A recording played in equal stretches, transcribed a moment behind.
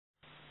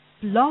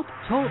Blog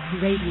Talk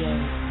Radio.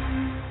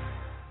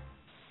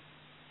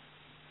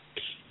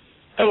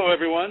 Hello,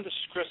 everyone. This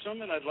is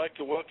Chrism, and I'd like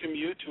to welcome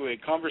you to a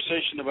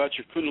conversation about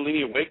your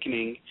Kundalini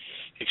awakening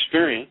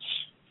experience.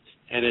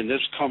 And in this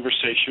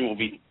conversation, we'll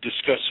be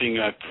discussing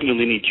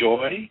Kundalini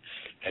joy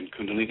and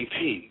Kundalini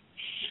pain.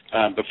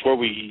 Before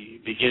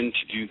we begin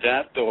to do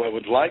that, though, I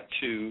would like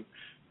to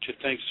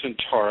thank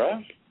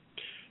Santara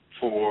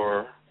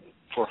for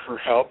her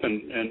help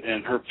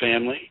and her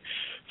family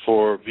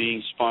for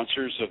being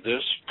sponsors of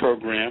this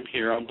program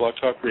here on Blog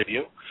Talk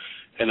Radio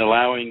and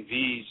allowing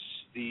these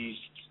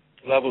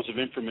levels of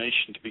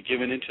information to be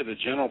given into the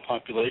general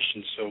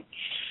population. So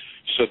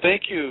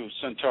thank you,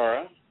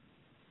 Santara.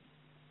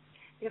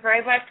 You're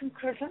very welcome,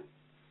 Chrism.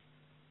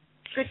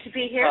 Good to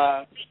be here.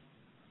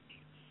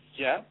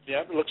 Yeah,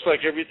 it looks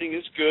like everything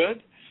is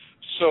good.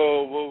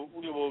 So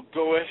we will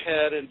go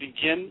ahead and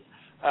begin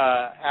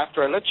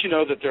after I let you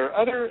know that there are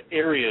other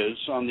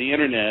areas on the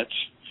Internet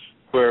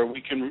where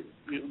we can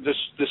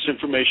this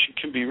information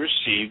can be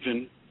received.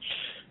 And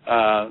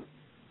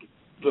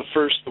the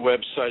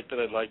website that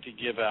I'd like to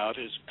give out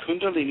is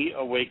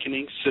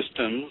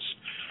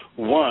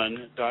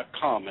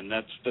KundaliniAwakeningSystems1.com, and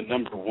that's the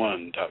number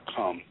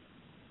 1.com.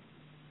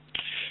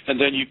 And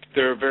then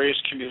there are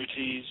various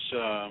communities.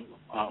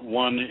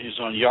 One is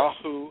on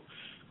Yahoo,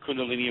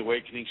 Kundalini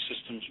Awakening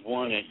Systems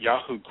 1 at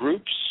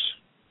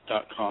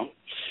yahoogroups.com.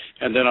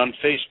 And then on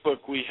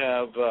Facebook we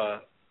have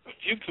a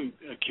few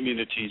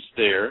communities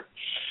there,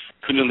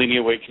 Kundalini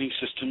Awakening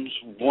Systems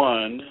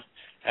 1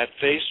 at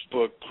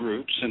Facebook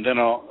groups, and then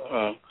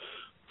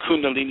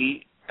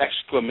Kundalini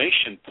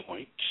exclamation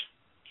point,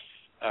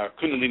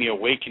 Kundalini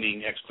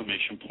Awakening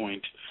exclamation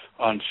point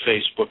on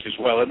Facebook as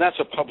well. And that's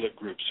a public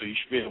group, so you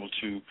should be able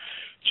to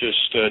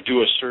just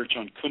do a search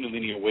on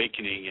Kundalini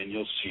Awakening and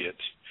you'll see it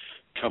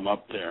come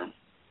up there.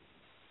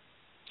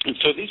 And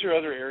so these are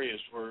other areas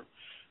where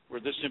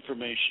this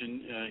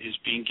information is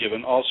being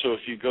given. Also,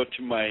 if you go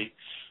to my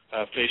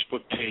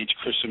Facebook page,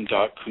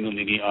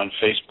 Chrism.Kundalini on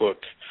Facebook,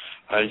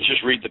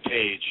 just read the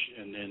page,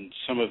 and then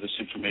some of this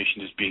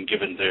information is being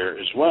given there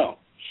as well.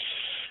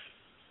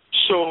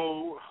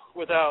 So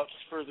without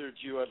further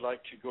ado, I'd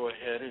like to go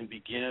ahead and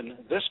begin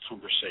this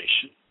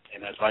conversation,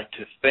 and I'd like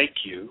to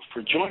thank you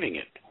for joining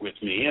it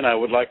with me, and I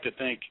would like to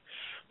thank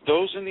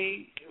those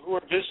who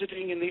are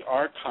visiting in the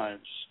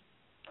archives.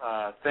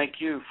 Thank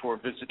you for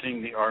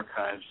visiting the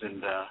archives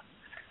and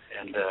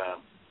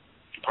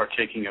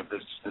partaking of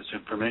this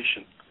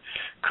information.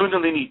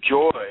 Kundalini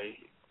joy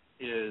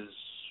is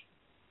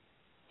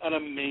an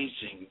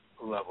amazing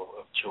level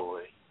of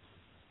joy.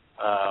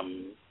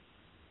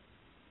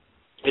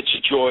 It's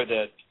a joy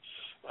that,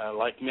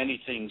 like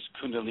many things,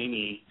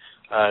 Kundalini,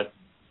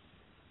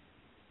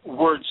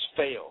 words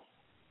fail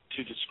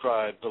to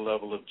describe the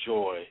level of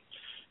joy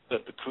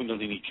that the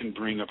Kundalini can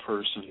bring a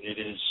person. It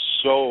is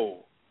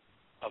so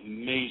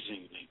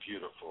amazingly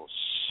beautiful,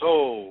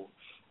 so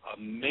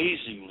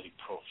amazingly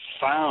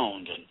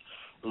profound and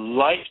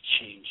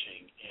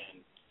life-changing,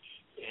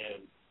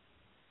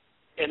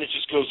 and it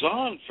just goes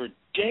on for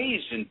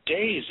days and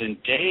days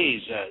and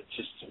days,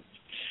 just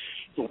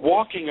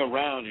walking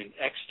around in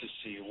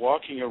ecstasy,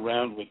 walking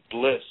around with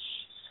bliss,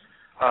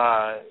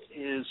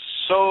 is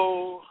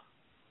so.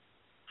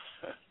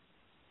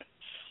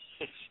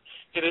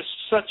 It is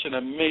such an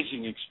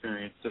amazing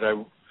experience that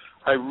I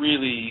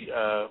really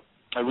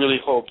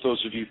hope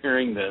those of you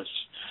hearing this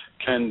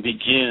can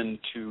begin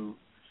to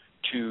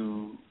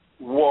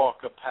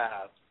walk a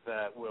path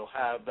that will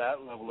have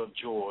that level of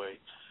joy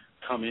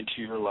come into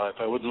your life.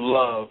 I would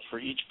love for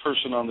each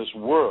person on this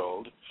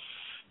world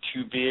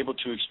to be able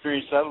to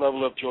experience that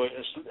level of joy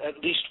at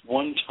least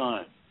one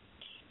time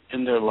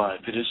in their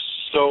life. It is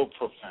so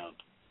profound.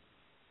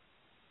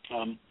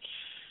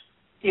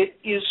 It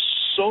is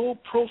so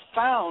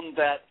profound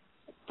that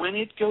when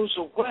it goes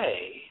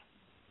away,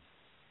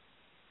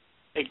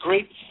 a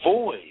great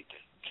void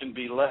can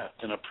be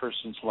left in a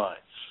person's life.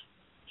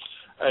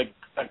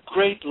 A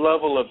great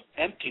level of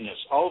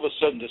emptiness. All of a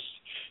sudden,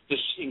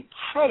 this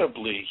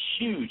incredibly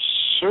huge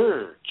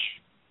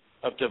surge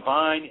of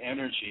divine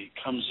energy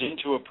comes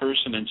into a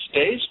person and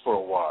stays for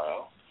a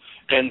while,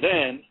 and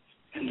then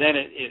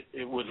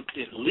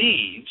it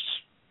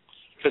leaves,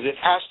 because it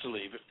has to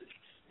leave.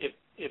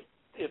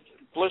 If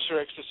bliss or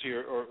ecstasy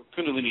or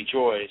Kundalini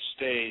joy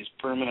stays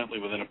permanently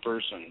within a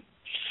person,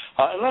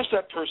 unless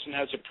that person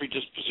has a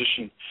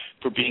predisposition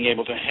for being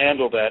able to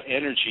handle that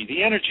energy,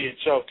 the energy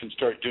itself can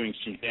start doing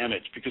some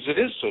damage because it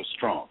is so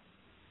strong.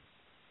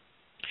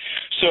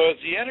 So as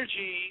the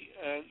energy,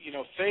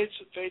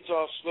 fades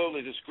off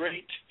slowly, this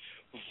great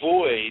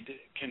void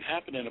can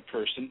happen in a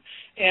person,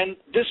 and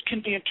this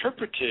can be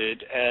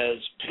interpreted as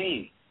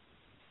pain,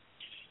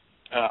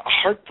 a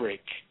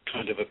heartbreak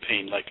kind of a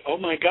pain, like, oh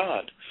my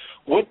God,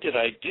 what did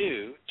I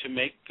do to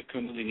make the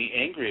Kundalini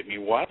angry at me?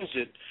 Why has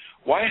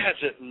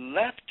it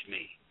left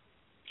me?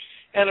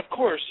 And of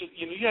course,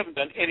 you haven't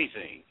done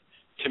anything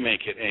to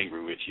make it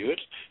angry with you.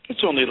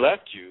 It's only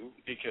left you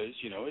because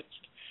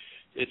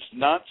it's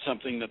not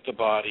something that the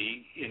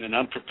body in an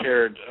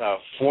unprepared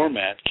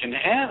format can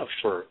have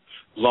for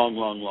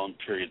long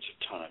periods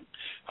of time.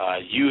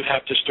 You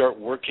have to start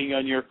working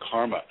on your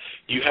karma.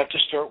 You have to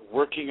start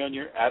working on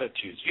your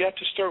attitudes. You have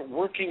to start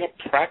working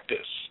a practice.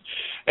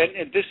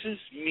 And this is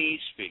me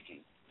speaking.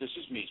 This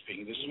is me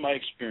speaking. This is my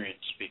experience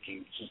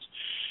speaking.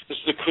 This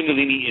is the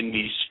Kundalini in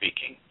me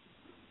speaking.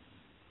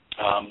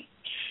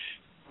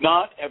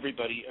 Not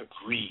everybody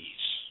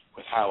agrees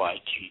with how I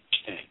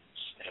teach things.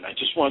 And I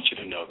just want you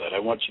to know that. I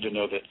want you to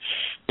know that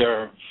there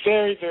are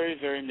very, very,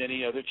 very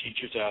many other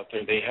teachers out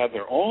there. They have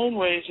their own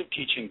ways of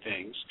teaching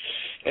things.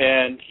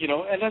 And,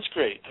 and that's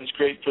great. That's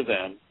great for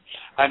them.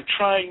 I'm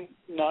trying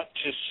not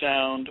to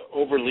sound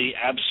overly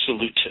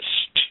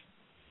absolutist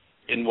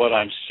in what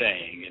I'm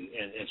saying.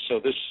 And so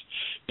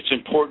it's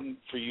important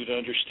for you to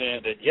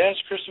understand that, yes,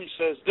 Chrism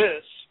says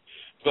this,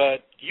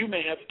 but you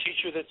may have a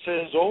teacher that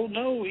says, oh,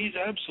 no, he's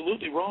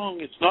absolutely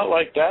wrong. It's not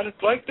like that.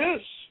 It's like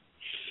this.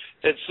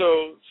 And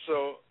so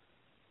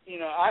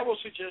I will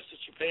suggest that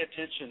you pay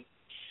attention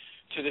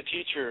to the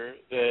teacher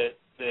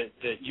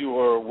that you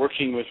are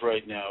working with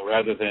right now,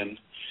 rather than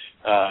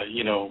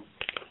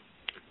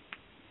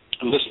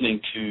listening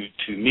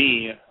to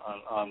me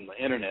on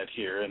the internet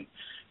here and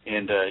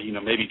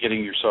maybe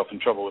getting yourself in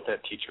trouble with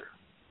that teacher.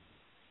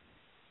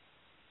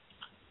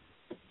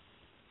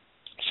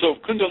 So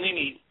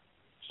Kundalini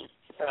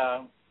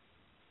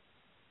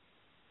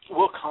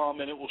will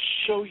come and it will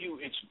show you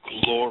its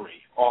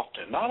glory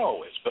often, not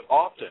always, but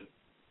often.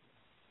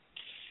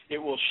 It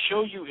will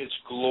show you its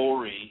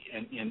glory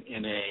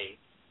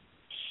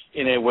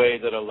in a way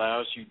that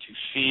allows you to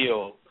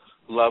feel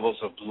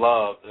levels of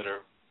love that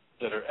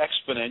are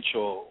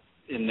exponential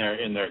in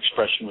their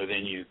expression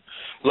within you,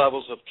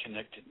 levels of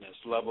connectedness,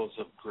 levels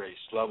of grace,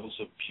 levels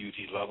of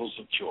beauty, levels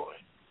of joy.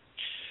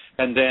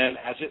 And then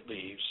as it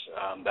leaves,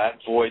 that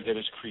void that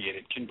is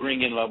created can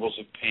bring in levels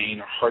of pain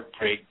or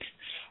heartbreak,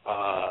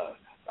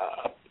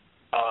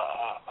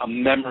 a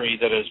memory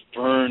that is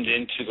burned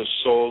into the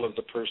soul of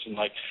the person,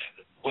 like,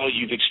 well,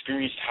 you've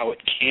experienced how it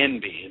can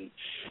be.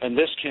 And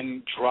this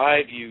can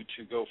drive you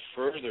to go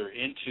further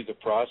into the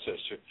process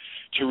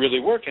to really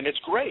work. And it's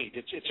great.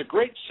 It's a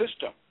great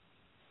system.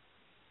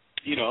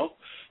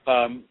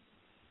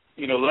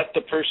 Let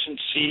the person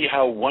see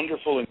how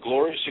wonderful and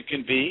glorious it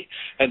can be,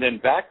 and then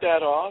back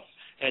that off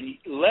and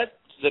let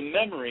the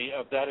memory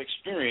of that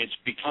experience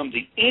become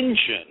the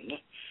engine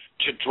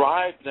to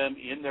drive them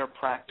in their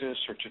practice,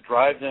 or to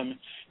drive them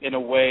in a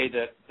way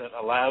that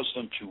allows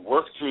them to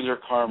work through their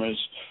karmas,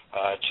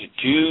 to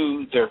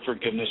do their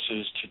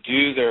forgivenesses, to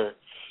do their,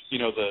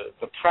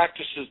 the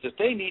practices that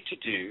they need to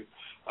do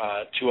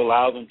to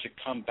allow them to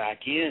come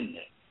back in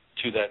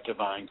to that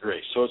divine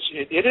grace. So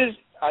it is.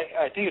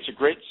 I think it's a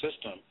great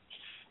system,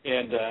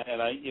 and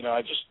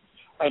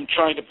I'm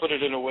trying to put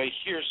it in a way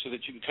here so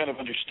that you can kind of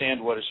understand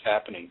what is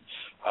happening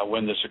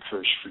when this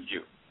occurs for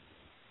you.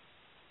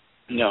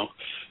 Now,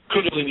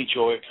 Kundalini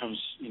joy comes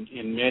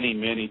in many,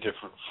 many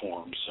different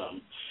forms.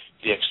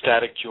 The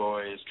ecstatic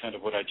joy is kind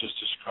of what I just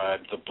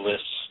described. The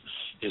bliss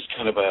is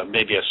kind of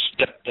maybe a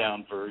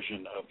step-down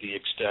version of the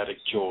ecstatic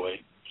joy.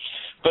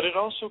 But it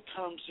also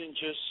comes in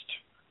just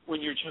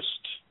when you're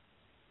just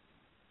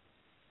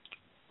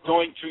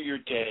going through your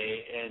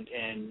day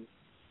and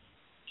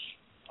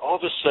all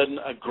of a sudden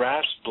a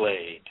grass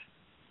blade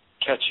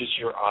catches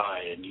your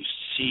eye and you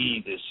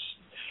see this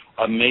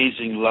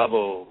amazing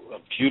level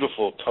of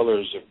beautiful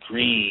colors of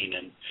green,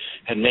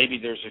 and maybe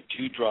there's a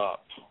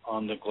dewdrop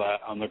on the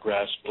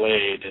grass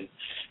blade,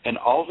 and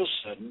all of a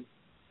sudden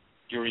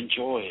you're in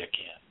joy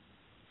again.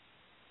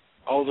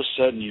 All of a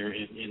sudden you're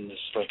in this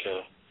like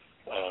a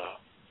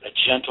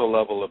gentle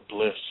level of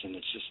bliss, and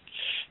it's just,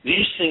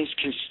 these things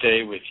can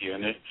stay with you,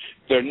 and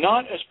they're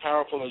not as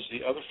powerful as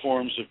the other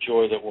forms of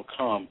joy that will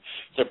come.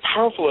 They're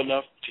powerful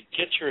enough to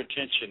get your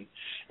attention,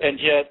 and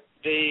yet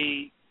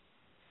they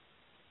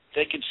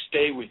can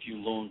stay with you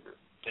longer.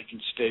 They can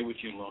stay with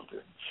you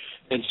longer.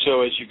 And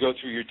so as you go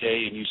through your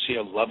day and you see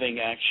a loving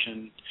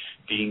action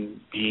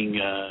being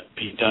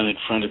done in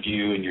front of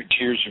you, and your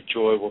tears of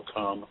joy will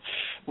come,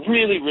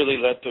 really, really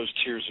let those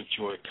tears of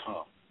joy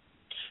come.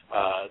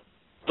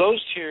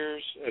 Those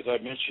tears, as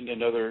I've mentioned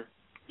in other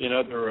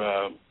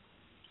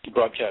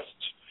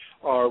broadcasts,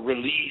 are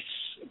release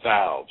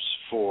valves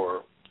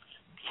for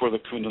the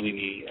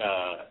Kundalini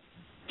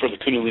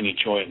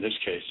joy in this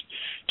case,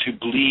 to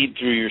bleed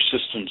through your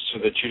system so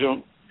that you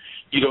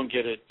don't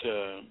get it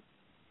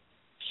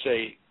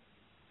say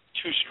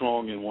too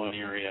strong in one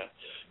area.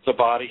 The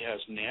body has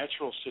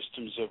natural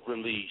systems of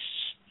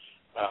release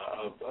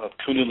of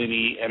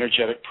Kundalini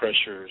energetic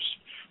pressures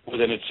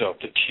within itself.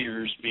 The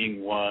tears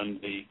being one,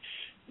 the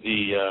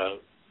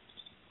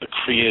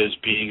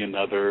kriyas being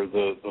another,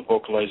 the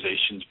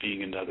vocalizations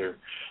being another,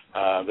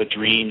 the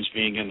dreams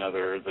being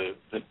another,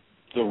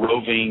 the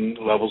roving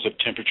levels of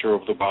temperature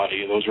of the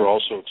body. Those are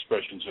also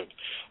expressions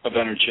of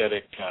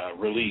energetic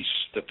release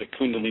that the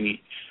Kundalini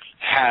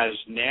has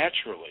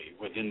naturally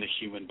within the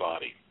human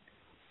body.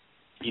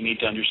 You need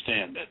to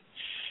understand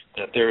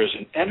that there is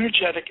an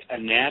energetic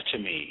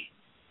anatomy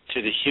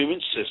to the human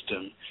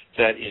system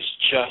that is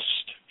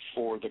just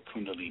for the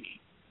Kundalini.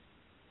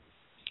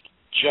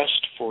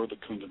 Just for the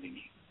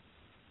Kundalini.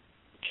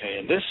 Okay,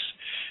 and this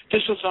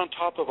is on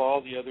top of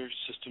all the other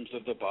systems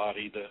of the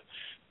body, the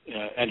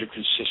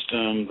endocrine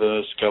system,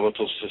 the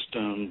skeletal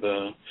system,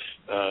 the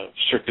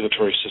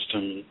circulatory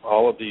system,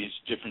 all of these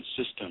different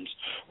systems.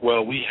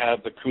 Well, we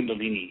have the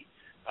Kundalini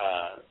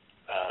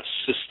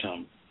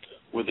system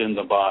within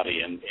the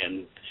body, and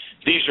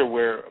these are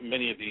where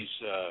many of these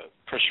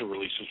pressure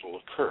releases will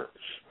occur.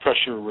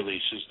 Pressure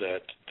releases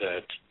that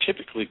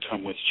typically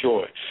come with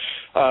joy.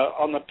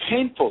 On the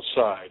painful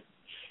side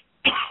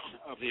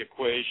of the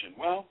equation,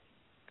 well,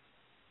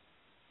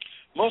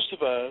 most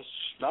of us,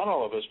 not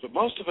all of us, but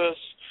most of us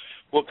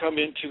will come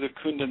into the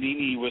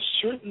Kundalini with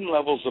certain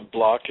levels of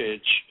blockage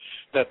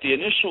that the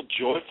initial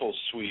joyful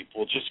sweep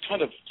will just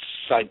kind of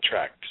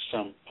sidetrack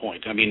some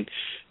point. I mean,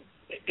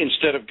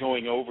 instead of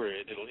going over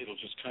it, it'll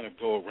just kind of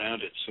go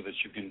around it so that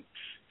you can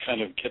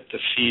kind of get the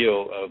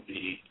feel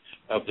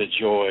of the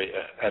joy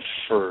at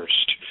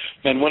first.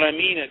 And what I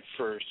mean at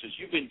first is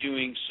you've been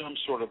doing some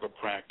sort of a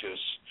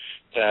practice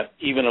that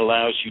even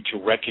allows you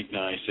to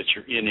recognize that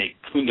you're in a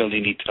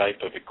Kundalini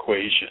type of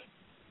equation.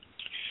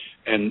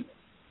 And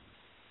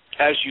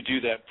as you do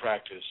that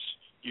practice,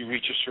 you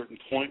reach a certain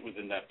point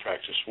within that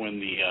practice when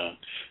the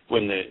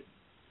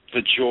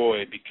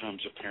joy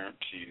becomes apparent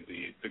to you,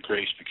 the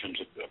grace becomes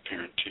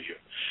apparent to you,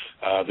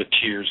 the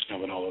tears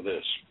come and all of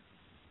this.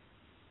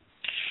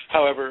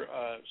 However,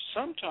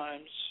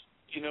 sometimes,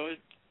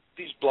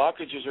 these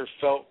blockages are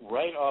felt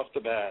right off the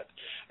bat,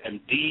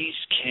 and these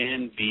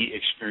can be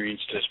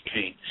experienced as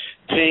pain.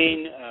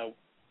 Pain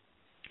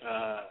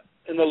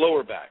in the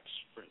lower backs,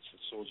 for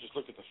instance. So we'll just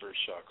look at the first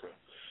chakra.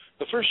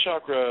 The first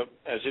chakra,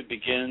 as it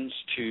begins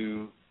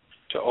to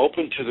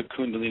open to the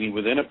Kundalini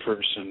within a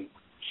person,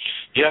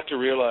 you have to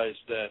realize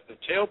that the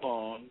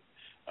tailbone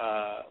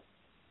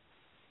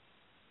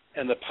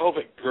and the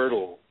pelvic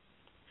girdle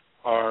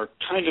are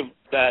kind of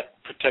that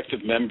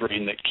protective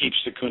membrane that keeps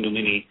the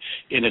Kundalini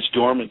in its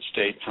dormant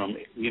state from,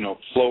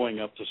 flowing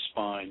up the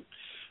spine,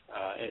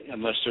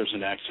 unless there's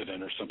an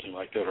accident or something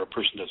like that, or a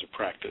person does a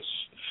practice.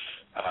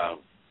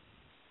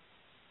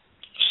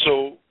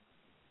 So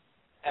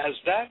as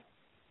that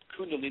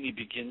Kundalini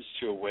begins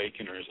to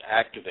awaken or is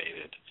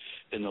activated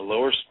in the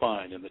lower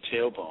spine and the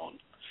tailbone,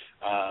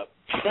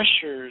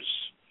 pressures,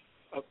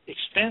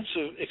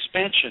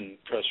 expansion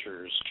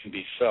pressures can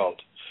be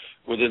felt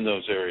within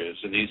those areas,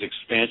 and these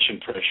expansion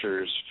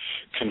pressures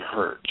can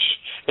hurt.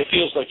 It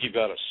feels like you've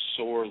got a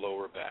sore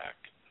lower back.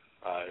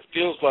 It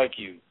feels like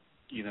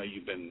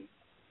you've been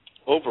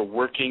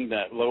overworking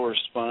that lower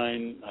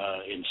spine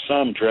in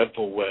some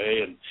dreadful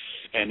way,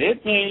 and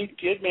it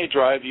may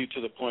drive you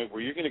to the point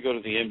where you're going to go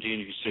to the MD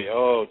and you say,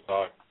 "Oh,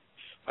 doc,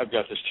 I've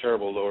got this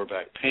terrible lower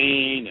back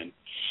pain," and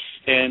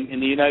in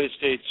the United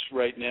States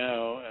right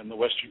now and the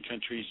Western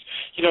countries,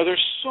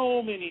 there's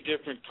so many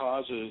different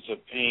causes of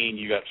pain.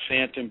 You've got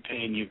phantom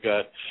pain, you've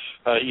got,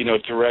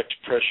 direct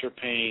pressure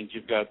pains,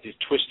 you've got these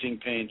twisting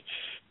pains.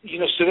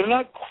 So they're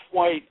not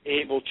quite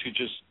able to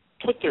just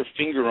put their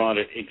finger on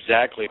it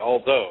exactly,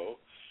 although,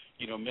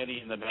 many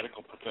in the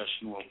medical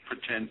profession will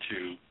pretend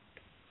to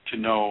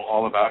know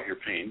all about your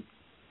pain,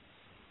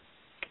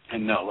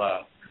 and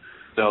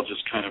they'll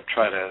just kind of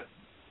try to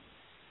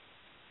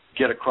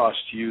get across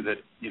to you that,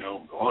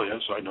 "Oh,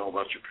 yes, I know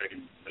about your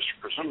pain,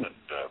 Mr. Chrism, and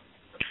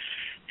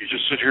you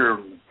just sit here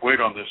and wait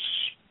on this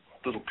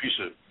little piece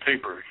of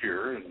paper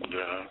here, and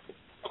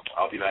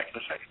I'll be back in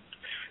a second."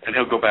 And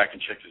he'll go back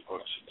and check his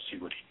books and see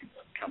what he can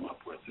come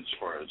up with as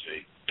far as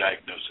a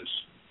diagnosis.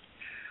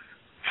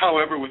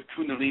 However, with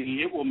Kundalini,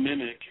 it will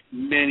mimic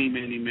many,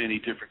 many, many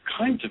different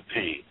kinds of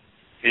pain.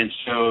 And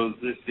so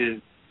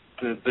the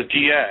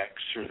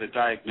DX, or the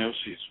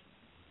diagnosis,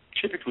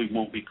 typically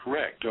won't be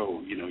correct.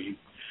 Oh,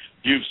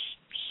 you've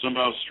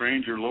somehow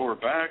strained your lower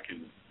back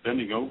and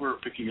bending over, or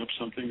picking up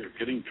something, or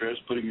getting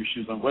dressed, putting your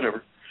shoes on,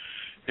 whatever.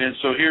 And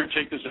so here,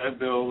 take this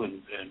Advil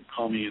and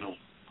call me in a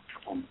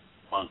couple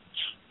months.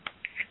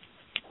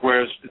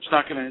 Whereas it's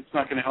not going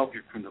to help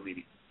your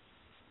Kundalini.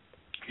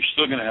 You're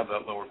still going to have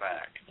that lower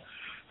back.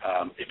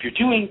 If you're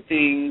doing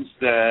things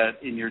that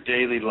in your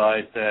daily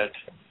life that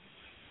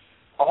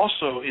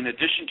also, in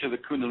addition to the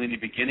Kundalini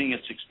beginning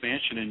its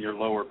expansion in your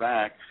lower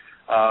back,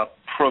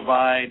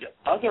 provide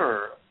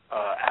other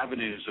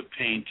avenues of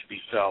pain to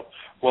be felt,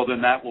 well,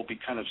 then that will be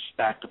kind of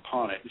stacked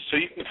upon it. So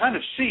you can kind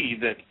of see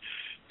that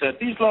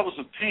these levels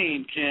of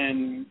pain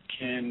can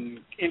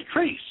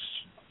increase.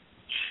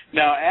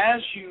 Now,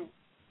 as you,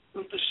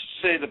 let's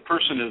say the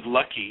person is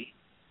lucky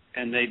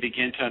and they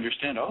begin to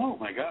understand, oh,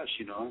 my gosh,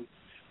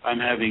 I'm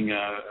having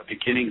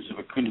beginnings of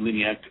a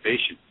Kundalini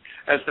activation.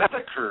 As that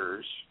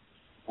occurs,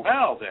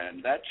 well,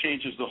 then, that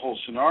changes the whole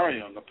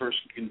scenario, and the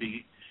person can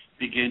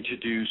begin to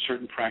do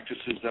certain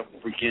practices that will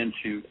begin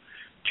to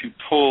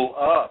pull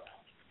up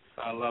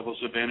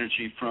levels of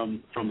energy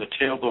from the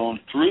tailbone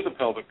through the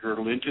pelvic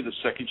girdle into the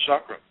second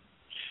chakra.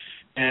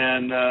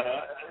 And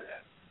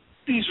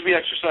these will be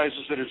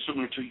exercises that are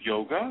similar to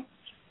yoga,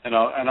 and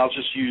I'll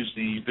just use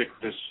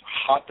this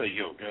Hatha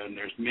yoga, and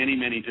there's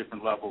many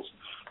different levels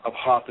of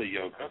Hatha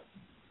yoga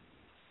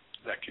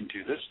that can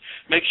do this.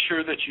 Make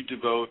sure that you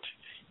devote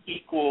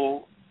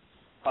equal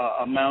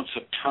amounts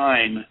of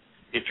time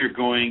if you're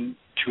going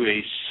to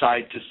a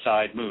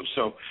side-to-side move.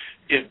 So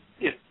if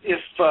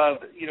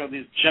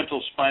these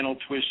gentle spinal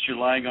twists, you're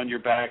lying on your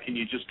back and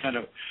you just kind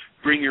of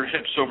bring your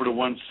hips over to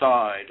one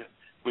side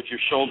with your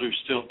shoulders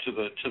still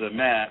to the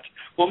mat,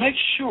 well, make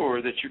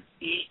sure that you're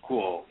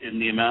equal in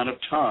the amount of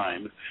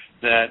time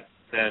that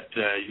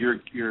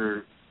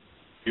you're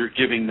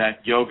giving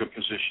that yoga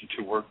position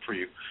to work for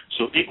you.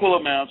 So equal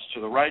amounts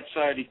to the right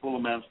side, equal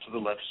amounts to the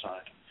left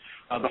side.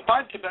 The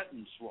 5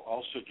 Tibetans will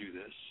also do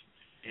this.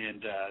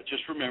 And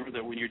just remember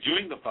that when you're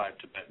doing the 5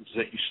 Tibetans,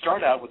 that you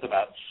start out with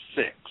about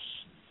 6.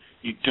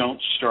 You don't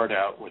start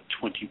out with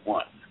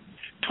 21.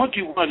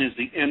 21 is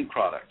the end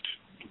product.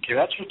 Okay,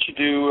 that's what you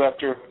do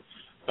after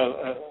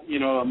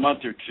a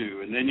month or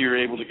two, and then you're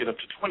able to get up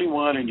to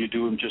 21, and you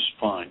do them just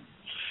fine.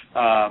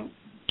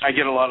 I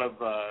get a lot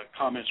of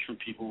comments from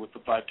people with the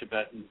 5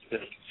 Tibetans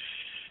that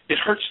it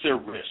hurts their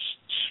wrists.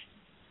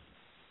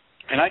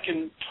 And I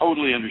can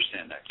totally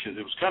understand that because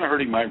it was kind of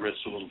hurting my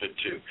wrists a little bit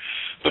too.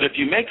 But if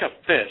you make a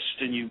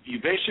fist and you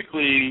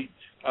basically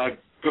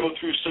go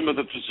through some of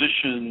the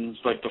positions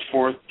like the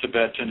 4th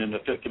Tibetan and the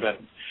 5th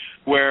Tibetan,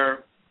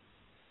 where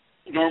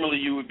normally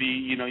you would be,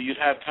 you'd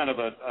have kind of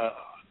a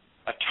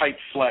tight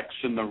flex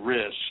in the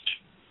wrist,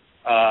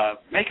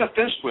 make a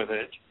fist with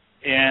it,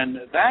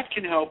 and that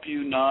can help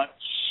you not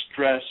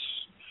stress,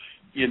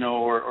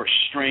 or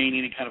strain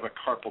any kind of a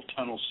carpal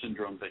tunnel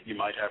syndrome that you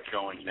might have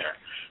going there.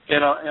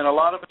 And a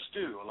lot of us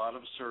do. A lot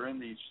of us are in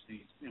these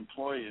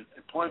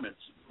employments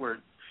where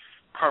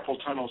carpal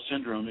tunnel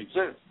syndrome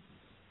exists.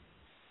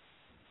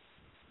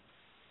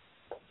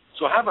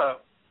 So have a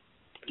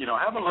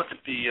look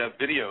at the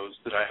videos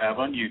that I have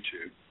on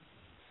YouTube.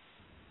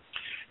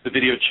 The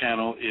video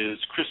channel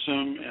is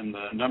Chrism and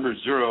the number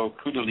 0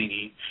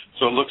 Kundalini.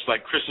 So it looks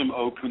like Chrism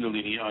O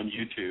Kundalini on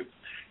YouTube.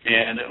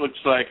 And it looks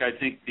like, I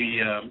think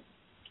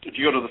if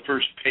you go to the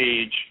first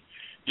page,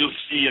 you'll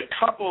see a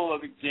couple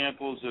of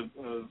examples of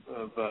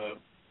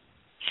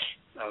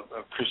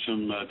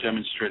Chrism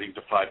demonstrating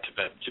the 5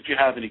 Tibetans. If you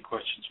have any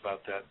questions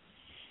about that,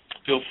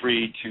 feel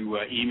free to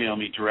email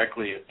me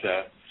directly at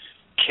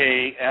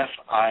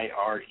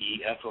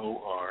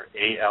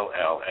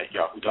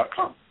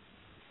KFIREFORALL@yahoo.com.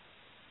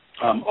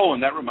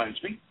 And that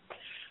reminds me,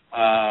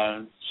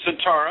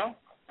 Santara,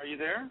 are you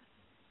there?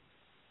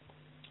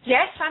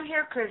 Yes, I'm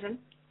here, Chrism.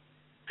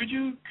 Could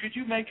you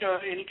make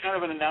any kind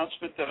of an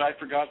announcement that I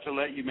forgot to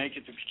let you make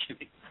at the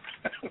beginning?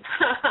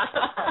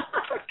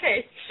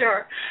 Okay,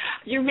 sure.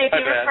 You may be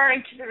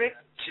referring to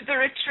the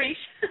retreat.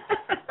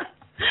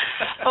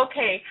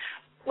 Okay.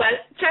 Well,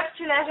 just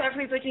to let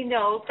everybody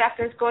know that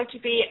there's going to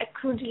be a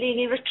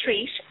Kundalini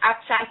retreat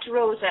at Santa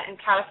Rosa in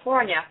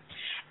California.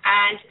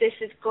 And this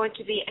is going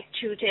to be a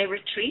 2-day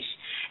retreat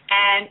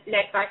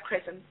led by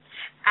Chrism.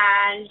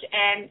 And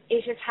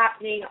it is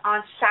happening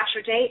on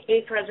Saturday,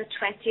 April the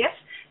 20th,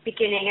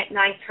 beginning at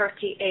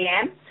 9:30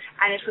 a.m.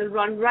 And it will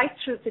run right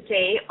through the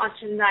day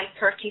until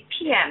 9:30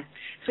 p.m.,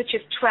 which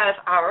is 12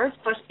 hours.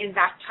 But in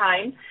that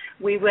time,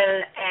 we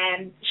will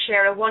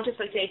share a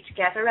wonderful day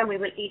together, and we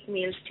will eat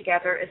meals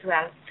together as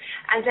well.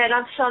 And then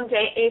on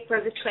Sunday,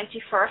 April the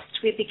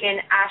 21st, we begin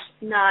at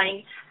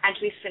 9 and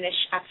we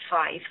finish at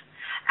 5.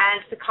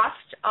 And the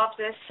cost of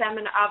the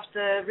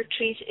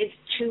retreat is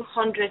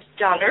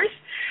 $200.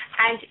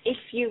 And if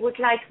you would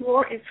like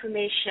more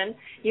information,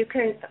 you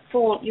can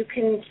phone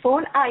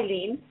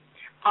Eileen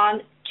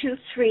on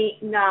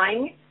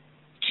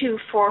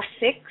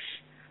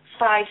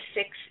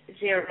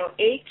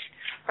 239-246-5608,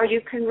 or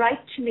you can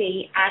write to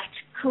me at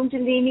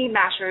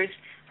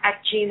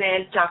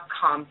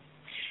kundalinimatters@gmail.com.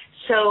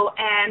 So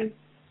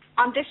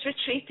on this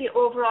retreat, the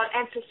overall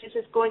emphasis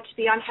is going to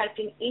be on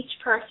helping each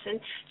person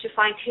to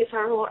find his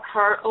or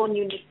her own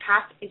unique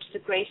path into the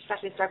grace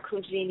that is their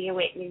Kundalini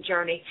awakening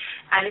journey.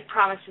 And it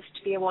promises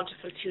to be a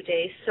wonderful 2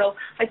 days. So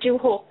I do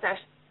hope that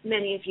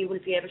many of you will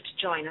be able to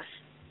join us.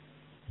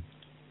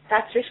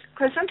 That's it,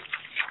 Chrism.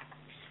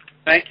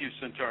 Thank you,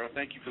 Santara.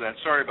 Thank you for that.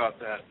 Sorry about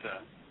that.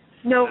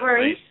 No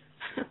worries.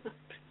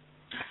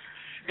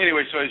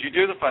 Anyway, so as you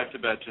do the 5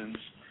 Tibetans,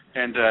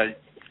 and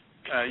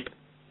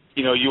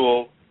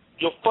you'll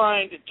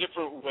find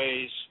different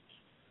ways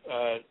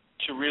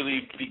to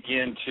really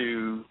begin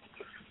to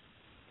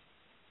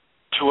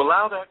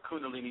allow that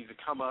Kundalini to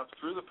come up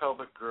through the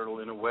pelvic girdle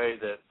in a way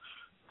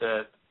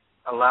that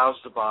allows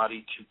the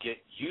body to get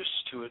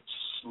used to it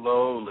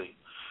slowly.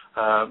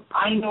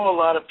 I know a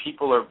lot of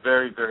people are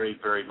very, very,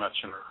 very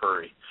much in a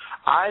hurry.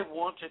 I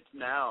want it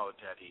now,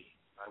 Daddy.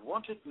 I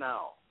want it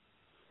now.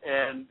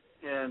 And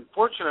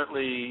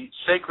fortunately,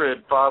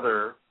 Sacred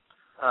Father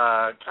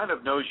kind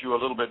of knows you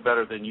a little bit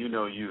better than you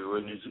know you,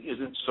 and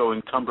isn't so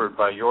encumbered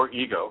by your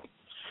ego,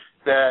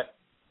 that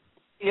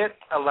it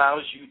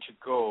allows you to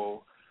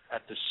go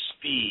at the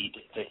speed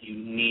that you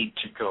need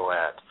to go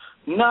at,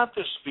 not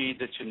the speed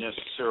that you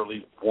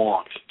necessarily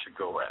want to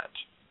go at.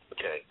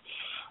 Okay.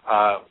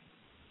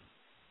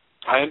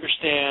 I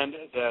understand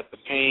that the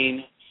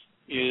pain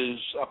is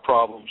a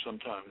problem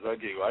sometimes. I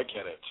do. I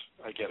get it.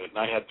 And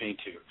I had pain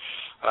too.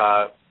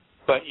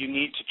 But you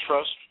need to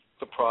trust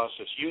the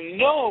process. You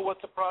know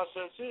what the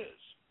process is.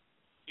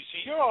 You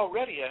see, you're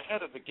already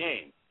ahead of the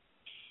game.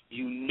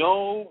 You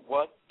know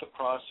what the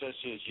process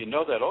is. You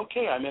know that,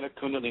 okay, I'm in a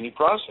Kundalini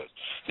process.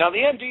 Now, the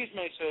MDs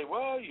may say,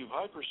 well, you've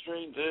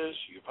hyperstrained this,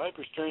 you've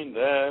hyperstrained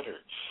that, or,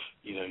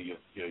 you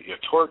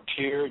torqued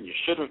here, and you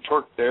should have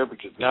torqued there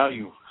because now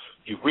you've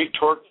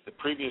retorqued the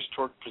previous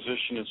torque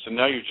position, and so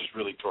now you're just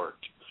really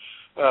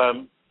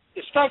torqued.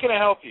 It's not going to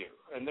help you.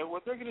 And then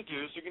what they're going to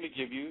do is they're going to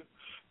give you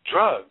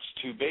drugs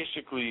to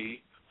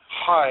basically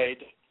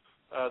hide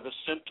the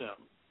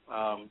symptom.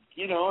 And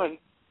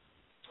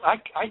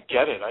I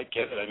get it. I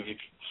mean,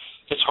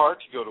 it's hard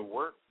to go to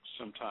work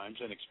sometimes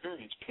and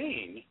experience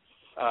pain,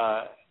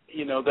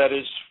 that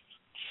is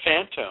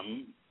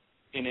phantom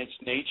in its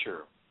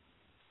nature.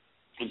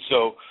 And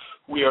so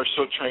we are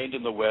so trained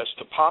in the West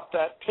to pop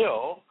that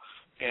pill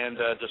and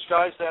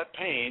disguise that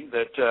pain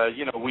that,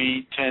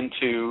 we tend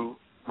to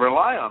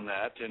rely on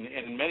that, and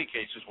in many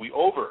cases we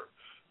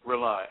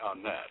over-rely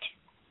on that.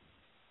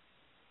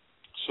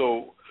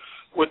 So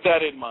with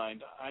that in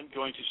mind, I'm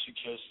going to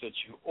suggest that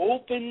you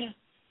open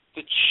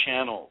the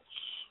channels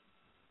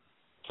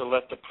to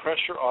let the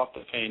pressure off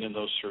the pain in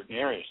those certain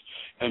areas.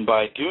 And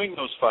by doing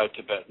those 5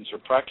 Tibetans or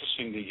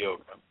practicing the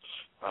yoga,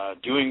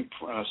 doing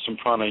some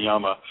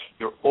pranayama,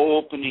 you're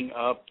opening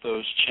up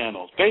those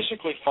channels.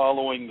 Basically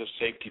following the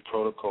safety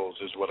protocols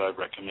is what I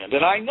recommend.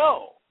 And I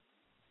know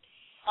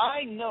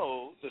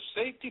the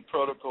safety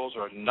protocols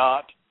are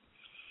not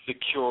the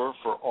cure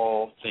for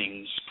all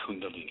things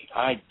Kundalini.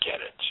 I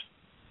get it.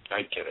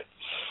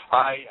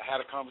 I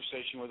had a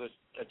conversation with a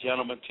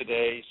gentleman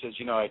today. He says,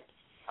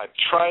 I've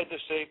tried the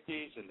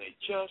safeties and they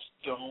just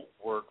don't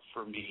work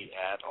for me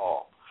at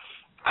all.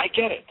 I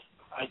get it.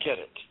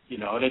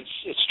 And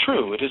it's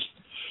true. It is,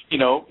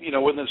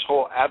 with this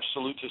whole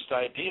absolutist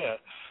idea,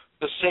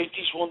 the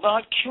safeties will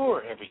not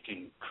cure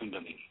everything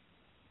Kundalini.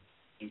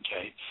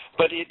 Okay?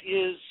 But it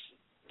is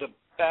the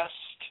best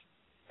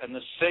and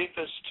the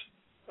safest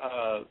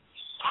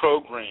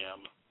program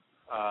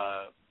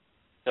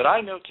that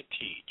I know to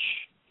teach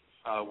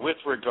with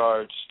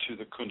regards to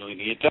the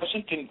Kundalini. It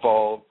doesn't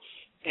involve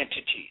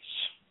entities.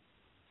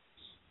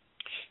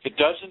 It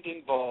doesn't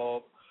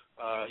involve,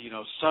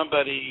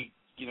 somebody,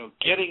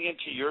 getting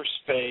into your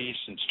space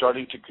and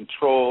starting to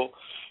control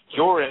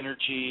your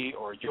energy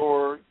or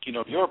your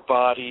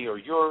body or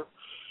your,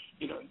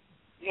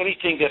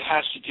 anything that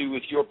has to do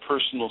with your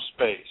personal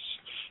space.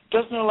 It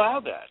doesn't allow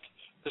that.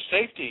 The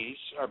safeties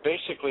are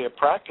basically a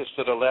practice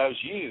that allows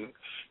you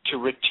to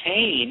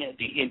retain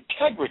the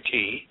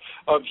integrity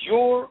of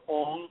your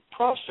own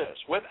process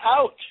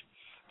without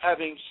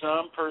having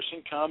some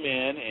person come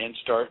in and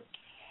start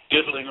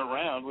diddling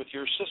around with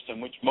your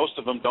system, which most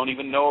of them don't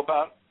even know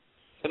about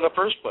in the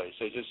first place.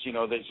 They just,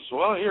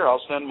 well, here,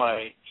 I'll send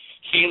my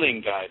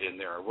healing guide in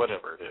there or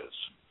whatever it is,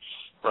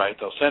 right?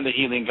 They'll send the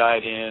healing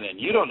guide in, and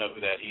you don't know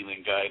who that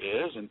healing guide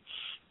is. And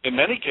in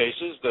many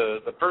cases,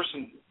 the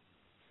person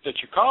that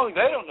you're calling,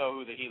 they don't know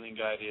who the healing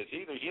guide is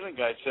either. The healing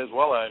guide says,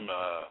 well, I'm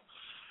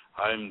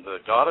the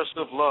goddess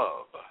of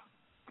love.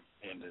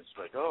 And it's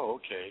like, oh,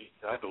 okay,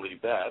 I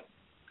believe that.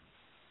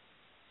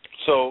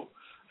 So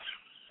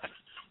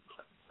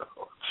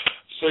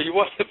you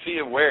want to be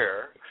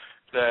aware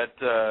that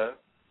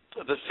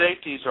the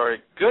safeties are a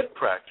good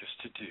practice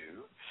to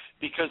do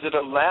because it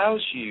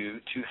allows you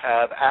to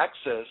have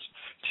access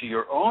to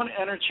your own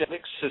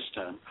energetic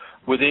system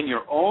within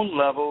your own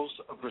levels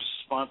of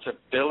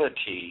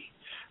responsibility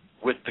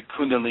with the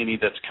Kundalini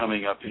that's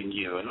coming up in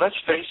you. And let's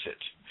face it,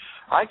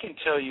 I can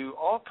tell you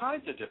all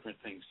kinds of different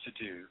things to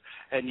do,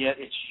 and yet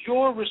it's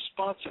your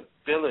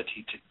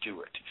responsibility to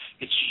do it.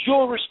 It's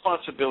your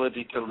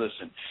responsibility to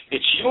listen.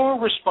 It's your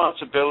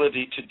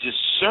responsibility to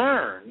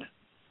discern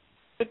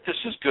that this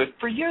is good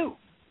for you.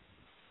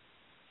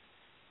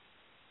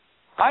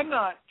 I'm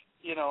not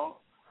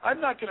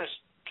going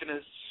to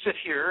sit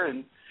here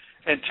and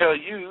tell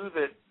you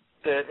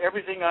that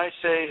everything I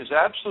say is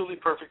absolutely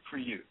perfect for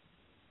you.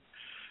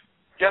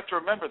 You have to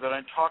remember that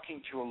I'm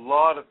talking to a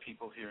lot of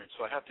people here, and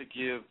so I have to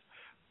give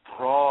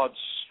broad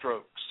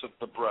strokes of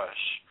the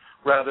brush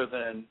rather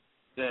than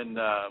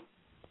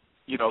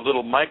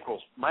little micro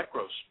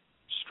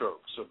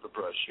strokes of the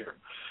brush here.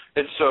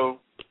 And so,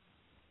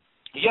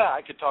 yeah,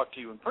 I could talk to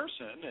you in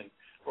person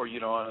or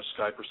on a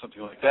Skype or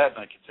something like that, and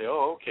I could say,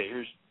 oh, okay,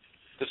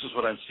 this is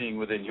what I'm seeing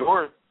within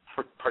your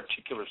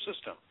particular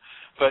system.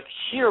 But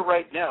here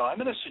right now, I'm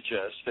going to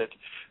suggest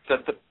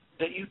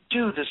that you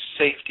do the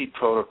safety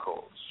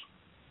protocols.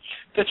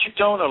 That you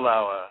don't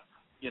allow a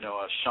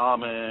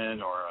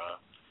shaman or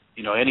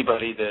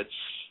anybody that's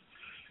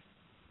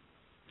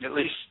at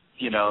least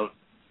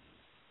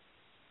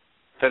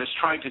that is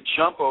trying to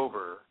jump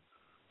over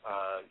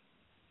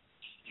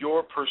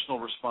your personal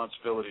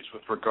responsibilities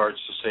with regards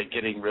to, say,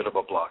 getting rid of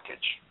a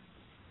blockage.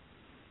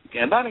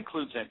 And that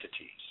includes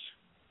entities.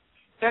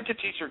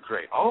 Entities are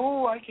great.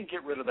 Oh, I can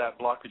get rid of that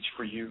blockage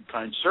for you,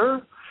 kind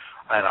sir.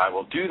 and I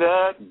will do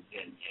that, and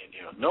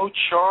you know, no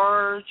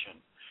charge,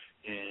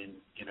 and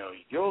you know,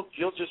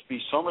 you'll just be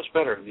so much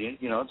better.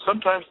 You know,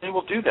 sometimes they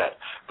will do that,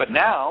 but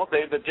now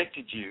they've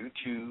addicted you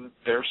to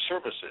their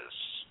services,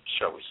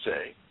 shall we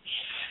say,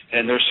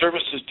 and their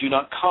services do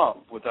not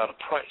come without a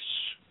price.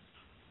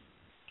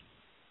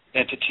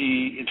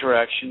 Entity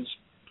interactions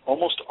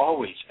almost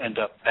always end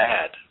up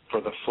bad for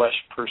the flesh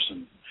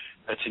person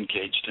that's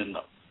engaged in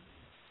them.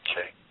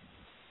 Okay.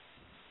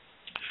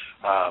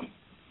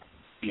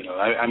 You know,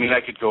 I mean,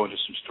 I could go into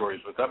some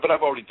stories with that, but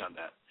I've already done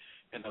that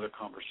in other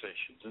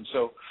conversations. And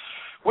so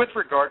with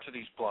regard to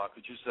these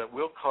blockages that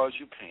will cause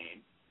you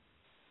pain,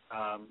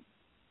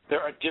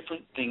 there are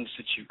different things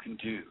that you can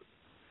do.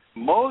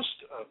 Most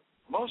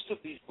of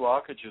these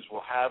blockages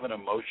will have an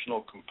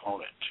emotional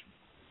component.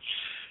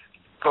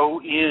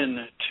 Go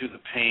into the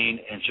pain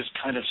and just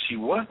kind of see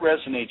what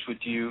resonates with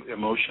you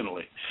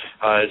emotionally.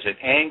 Is it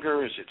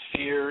anger? Is it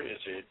fear? Is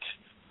it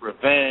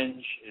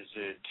revenge? Is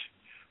it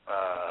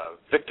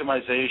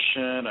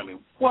victimization? I mean,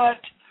 what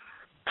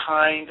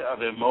kind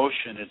of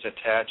emotion is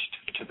attached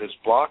to this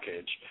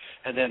blockage?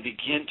 And then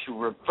begin to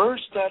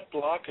reverse that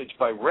blockage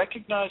by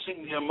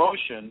recognizing the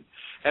emotion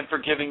and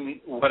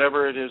forgiving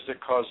whatever it is that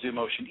caused the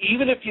emotion.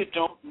 Even if you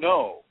don't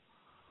know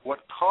what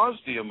caused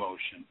the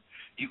emotion,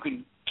 you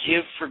can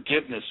give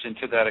forgiveness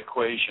into that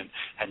equation,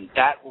 and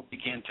that will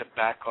begin to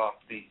back off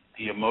the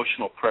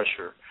emotional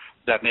pressure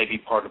that may be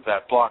part of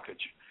that blockage.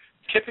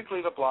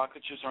 Typically, the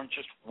blockages aren't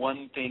just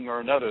one thing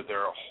or another.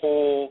 They're a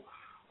whole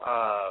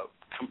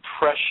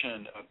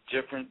compression of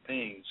different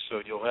things.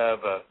 So you'll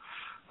have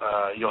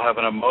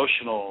an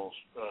emotional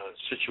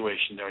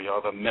situation there. You'll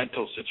have a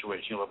mental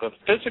situation. You'll have a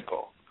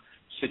physical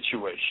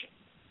situation,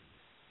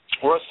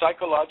 or a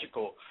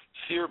psychological,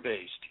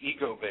 fear-based,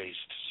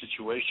 ego-based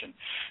situation.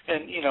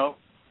 And you know,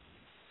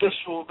 this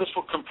will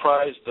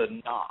comprise the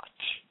knot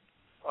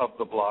of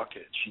the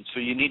blockage. And so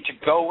you need to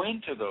go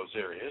into those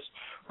areas.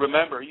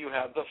 Remember, you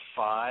have the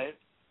 5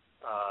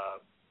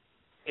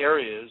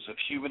 areas of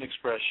human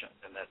expression,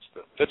 and that's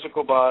the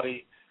physical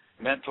body,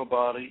 mental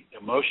body,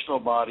 emotional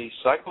body,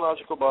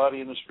 psychological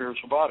body, and the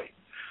spiritual body.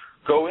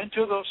 Go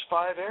into those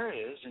 5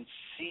 areas and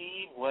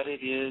see what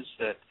it is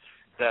that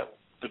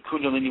the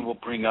Kundalini will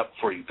bring up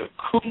for you. The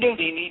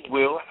Kundalini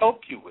will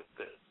help you with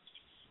this.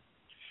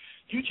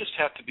 You just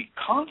have to be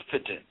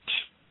confident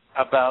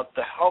about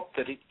the help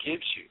that it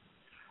gives you.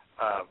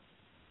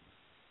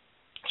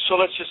 So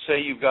let's just say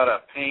you've got a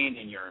pain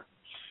in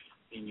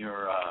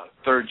your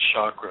third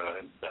chakra,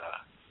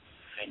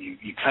 and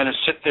you kind of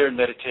sit there in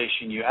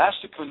meditation. You ask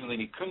the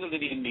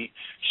Kundalini in me,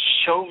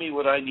 show me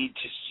what I need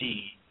to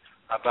see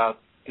about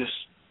this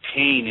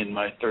pain in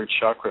my third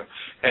chakra.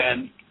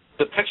 And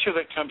the picture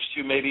that comes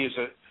to you maybe is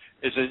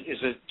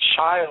a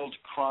child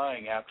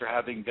crying after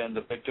having been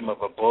the victim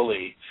of a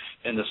bully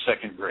in the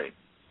 2nd grade.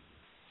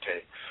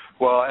 Okay.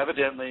 Well,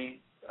 evidently,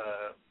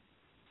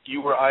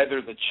 you were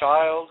either the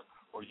child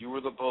or you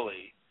were the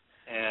bully,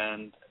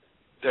 and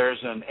there's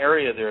an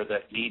area there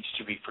that needs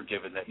to be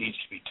forgiven, that needs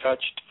to be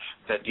touched,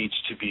 that needs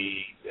to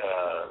be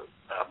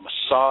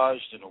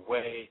massaged in a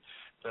way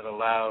that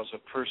allows a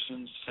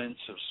person's sense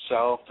of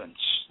self and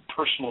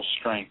personal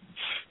strength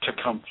to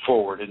come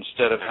forward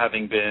instead of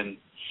having been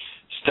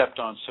stepped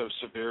on so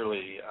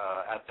severely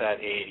at that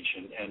age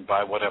and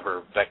by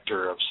whatever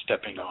vector of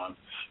stepping on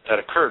that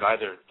occurred.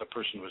 Either the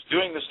person was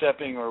doing the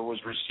stepping or was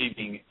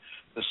receiving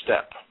the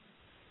step.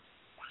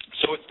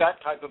 So it's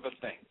that type of a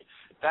thing,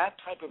 that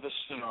type of a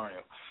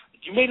scenario.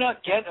 You may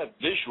not get a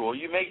visual.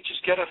 You may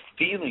just get a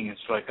feeling. It's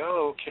like,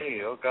 oh,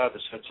 okay, oh, God,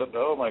 this had something.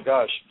 Oh, my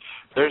gosh,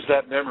 there's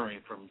that memory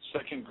from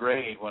 2nd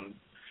grade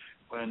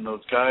when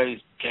those guys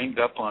ganged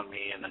up on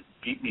me and then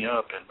beat me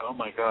up, and oh,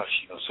 my gosh.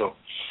 So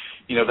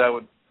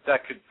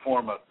that could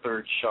form a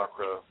third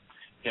chakra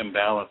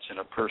imbalance in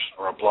a person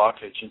or a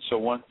blockage. And so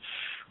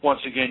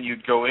once again,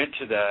 you'd go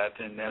into that,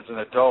 and as an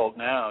adult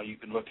now, you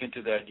can look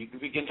into that. You can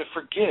begin to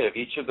forgive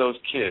each of those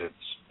kids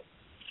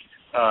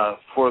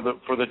for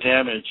the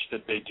damage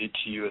that they did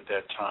to you at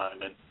that time,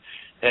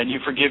 and you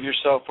forgive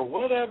yourself for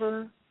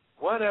whatever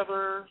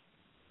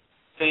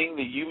thing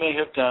that you may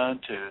have done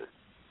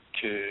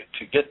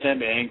to get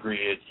them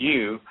angry at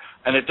you.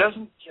 And it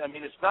doesn't. I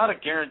mean, it's not a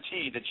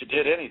guarantee that you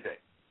did anything.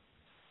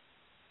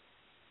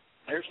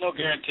 There's no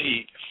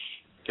guarantee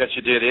that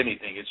you did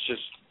anything. It's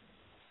just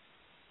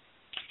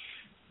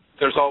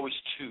there's always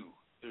two.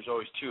 There's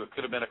always two. It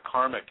could have been a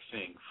karmic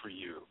thing for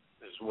you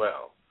as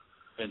well.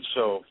 And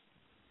so,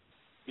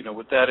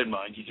 with that in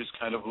mind, you just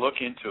kind of look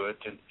into it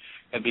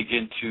and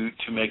begin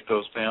to make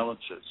those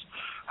balances.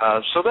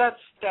 So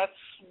that's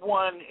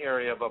one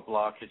area of a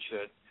blockage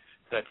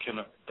that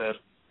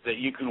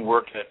you can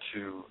work at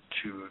to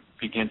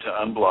begin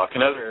to unblock.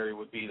 Another area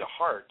would be the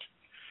heart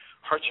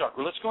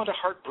chakra. Let's go into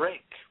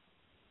heartbreak.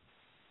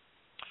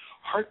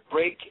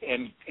 Heartbreak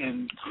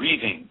and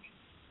grieving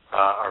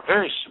are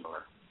very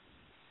similar.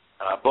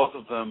 Both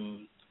of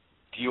them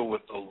deal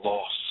with the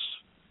loss,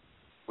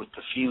 with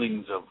the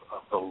feelings of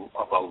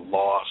a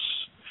loss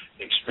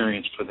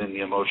experienced within the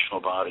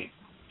emotional body.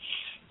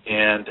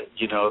 And,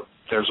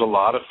 there's a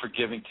lot of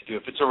forgiving to do.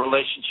 If it's a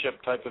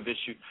relationship type of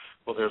issue,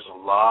 well, there's a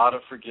lot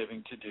of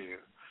forgiving to do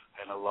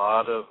and a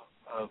lot of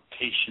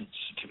patience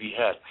to be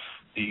had.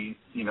 These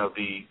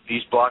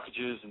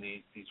blockages and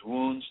these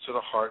wounds to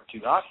the heart do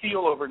not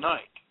heal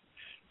overnight,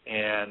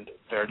 and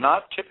they're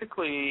not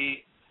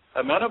typically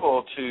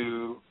amenable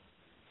to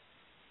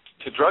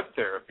drug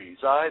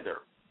therapies either.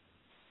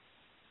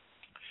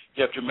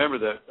 You have to remember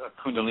that a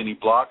Kundalini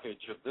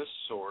blockage of this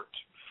sort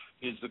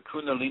is the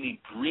Kundalini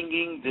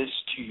bringing this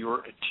to your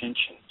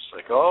attention. It's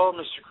like, oh,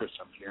 Mr.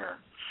 Chrism, here.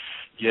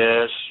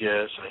 Yes,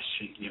 I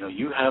see.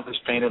 You have this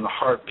pain in the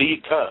heart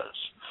because,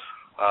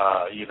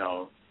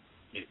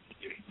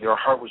 your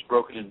heart was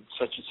broken in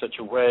such and such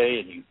a way,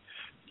 and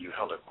you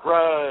held a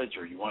grudge,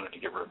 or you wanted to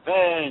get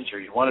revenge, or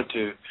you wanted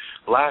to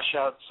lash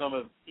out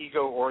some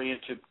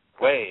ego-oriented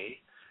way,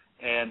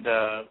 and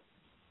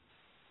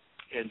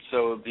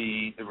so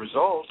the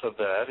result of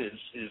that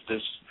is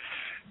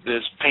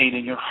this pain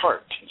in your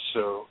heart. And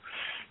so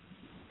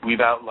we've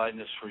outlined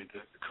this for you. The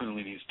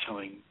Kundalini is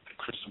telling the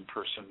Chrism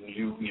person,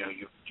 you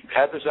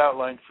had this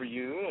outlined for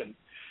you,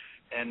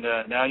 and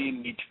now you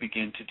need to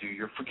begin to do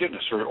your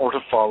forgiveness or to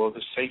follow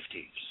the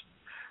safeties.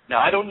 Now,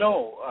 I don't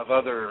know of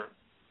other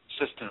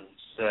systems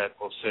that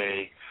will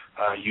say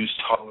use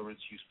tolerance,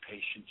 use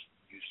patience,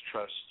 use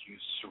trust,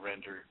 use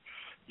surrender,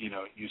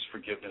 use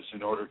forgiveness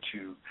in order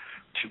to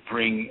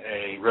bring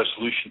a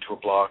resolution to a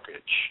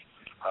blockage.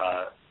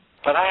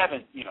 But I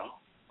haven't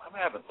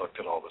looked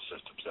at all the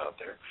systems out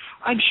there.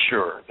 I'm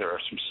sure there are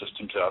some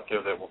systems out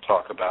there that will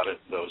talk about it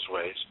those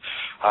ways.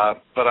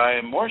 But I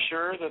am more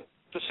sure that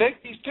the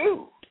safeties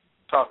do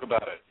talk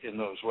about it in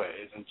those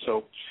ways. And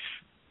so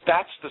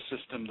that's the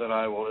system that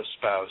I will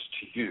espouse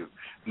to you,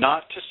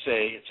 not to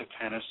say it's a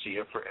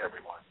panacea for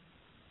everyone.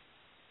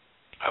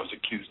 I was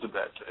accused of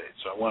that today,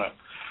 so I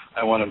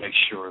want to make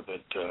sure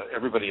that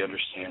everybody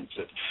understands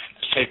that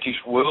safeties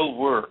will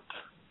work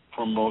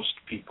for most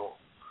people,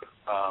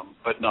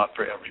 but not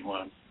for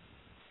everyone.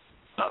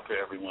 Not for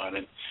everyone.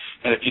 And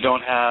if you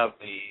don't have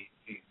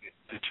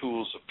the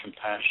tools of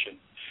compassion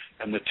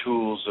and the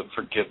tools of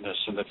forgiveness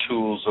and the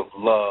tools of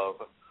love,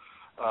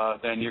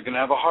 then you're going to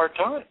have a hard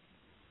time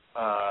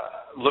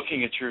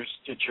looking at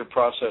your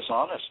process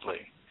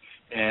honestly.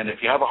 And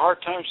if you have a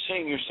hard time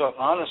seeing yourself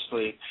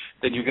honestly,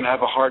 then you're going to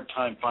have a hard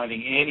time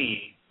finding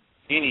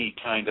any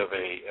kind of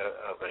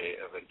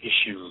an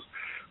issue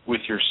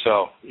with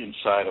yourself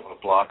inside of a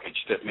blockage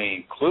that may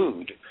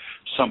include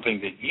something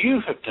that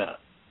you have done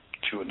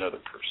to another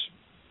person.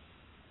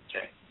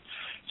 Okay?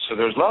 So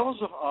there's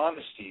levels of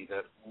honesty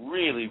that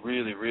really,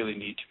 really, really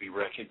need to be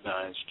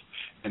recognized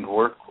and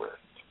worked with.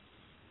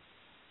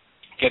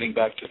 Getting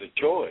back to the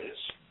joys,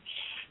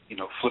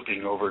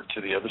 flipping over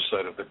to the other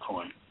side of the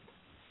coin.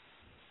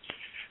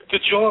 The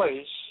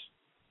joys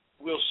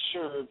will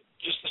serve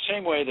just the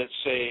same way that,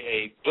 say,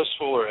 a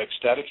blissful or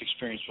ecstatic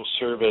experience will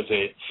serve as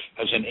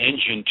an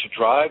engine to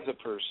drive the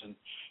person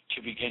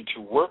to begin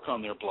to work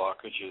on their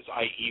blockages,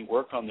 i.e.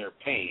 work on their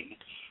pain.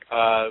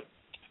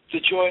 The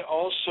joy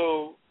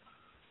also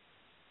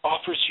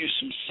offers you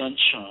some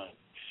sunshine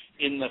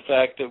in the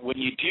fact that when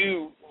you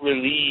do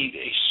relieve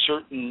a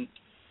certain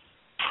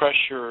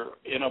pressure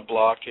in a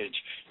blockage,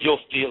 you'll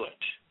feel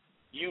it.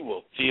 You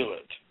will feel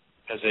it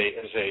as a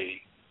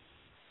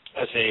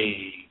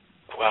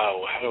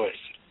wow, how do I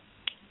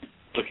say,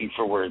 looking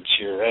for words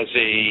here, as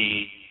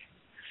a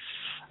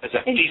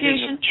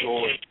feeling of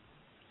joy.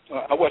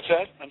 What's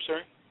that? I'm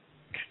sorry?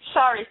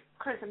 Sorry,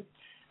 Chrism.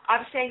 I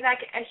was saying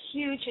like a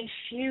huge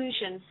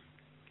infusion.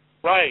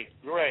 Right.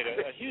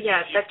 A huge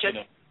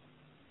infusion.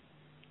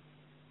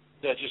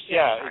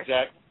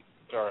 Exactly.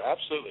 Tara,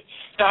 absolutely.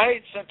 Now,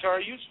 hey, Tara,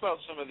 you spelled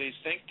some of these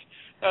things.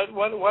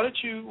 Why don't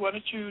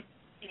you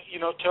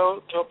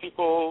tell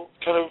people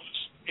kind of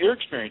your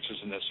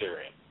experiences in this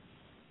area?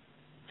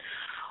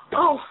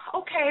 Oh,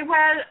 okay.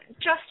 Well,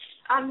 just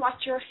on what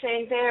you're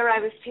saying there, I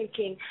was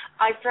thinking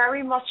I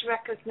very much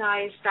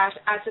recognize that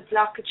as a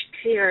blockage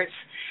clears,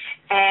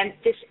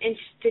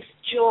 this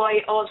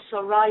joy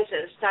also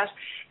rises. That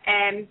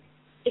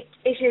it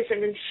is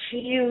an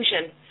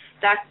infusion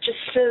that just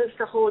fills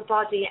the whole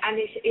body, and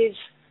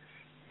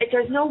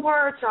there's no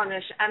words on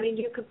it. I mean,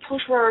 you could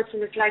put words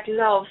in it like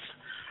love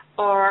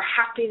or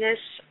happiness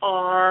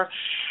or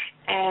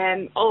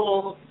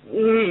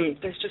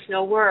there's just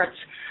no words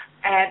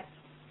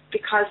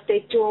because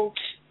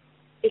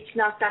it's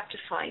not that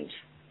defined.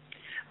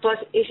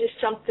 But it is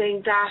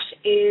something that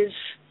is,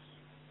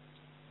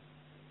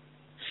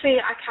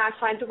 I can't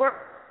find the word.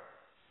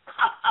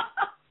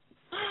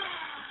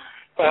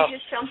 Well, it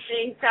is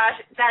something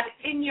that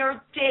in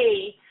your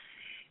day,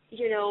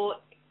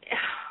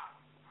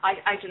 I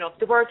don't know.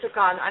 The words are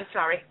gone. I'm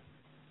sorry.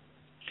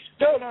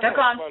 No, they're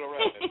gone. Quite all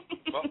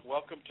right.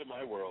 Welcome to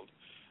my world.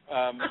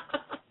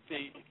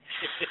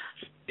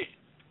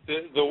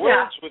 The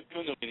words with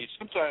Kundalini,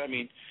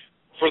 sometimes,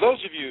 for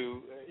those of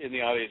you in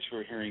the audience who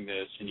are hearing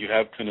this and you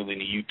have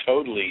Kundalini, you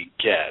totally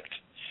get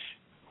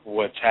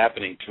what's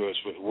happening to us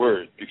with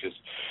words, because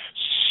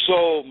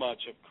so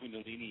much of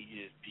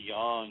Kundalini is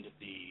beyond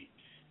the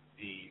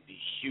the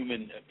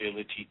human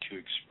ability to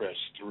express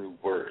through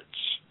words.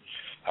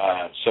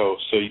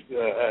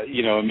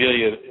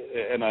 Amelia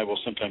and I will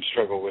sometimes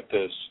struggle with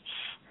this,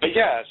 but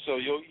yeah. So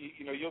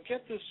you'll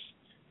get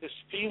this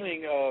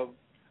feeling of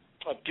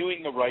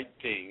doing the right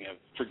thing, of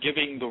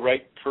forgiving the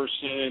right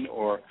person,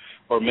 or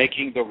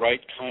making the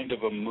right kind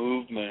of a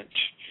movement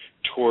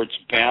towards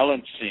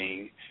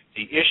balancing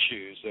the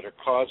issues that are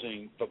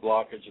causing the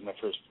blockage in the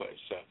first place.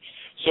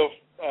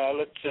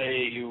 Let's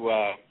say you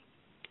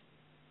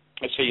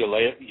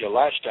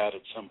lashed out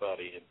at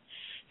somebody,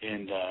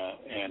 and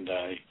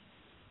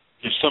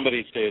if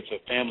somebody, say it's a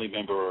family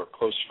member or a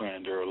close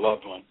friend or a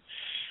loved one,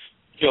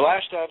 you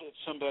lashed out at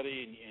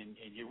somebody and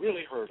you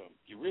really hurt them.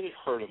 You really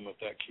hurt them with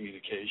that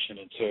communication,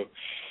 and so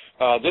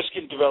this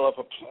can develop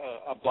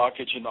a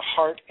blockage in the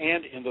heart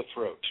and in the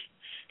throat.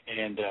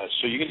 And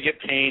so you're going to get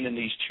pain in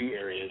these two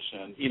areas,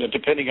 and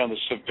depending on the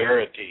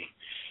severity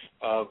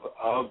of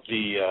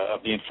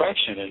the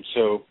infection. And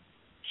so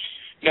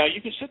now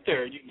you can sit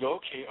there and you can go,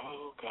 okay,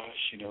 oh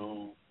gosh,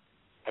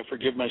 I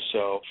forgive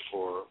myself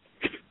for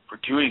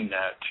doing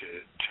that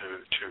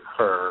to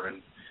her,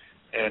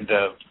 and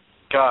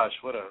gosh,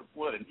 what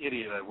an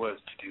idiot I was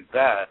to do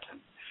that,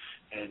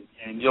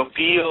 and you'll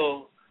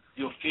feel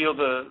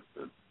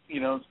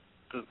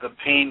the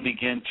pain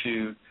begin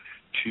to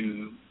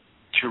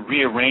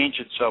rearrange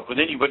itself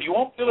within you, but you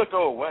won't feel it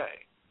go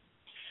away.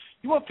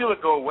 You won't feel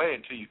it go away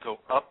until you go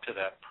up to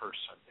that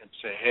person and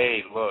say,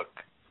 hey, look,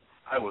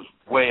 I was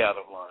way out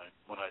of line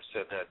when I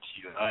said that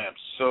to you, and I am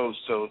so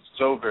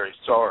very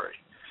sorry.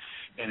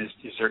 And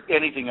is there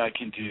anything I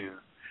can do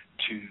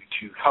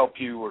to help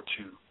you or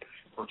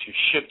to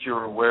shift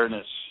your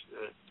awareness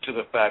to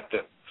the fact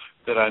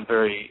that I'm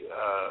very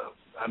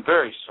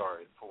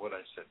sorry for what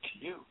I said to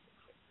you?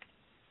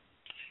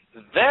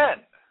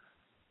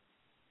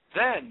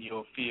 Then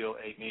you'll feel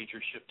a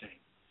major shifting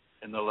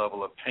in the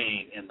level of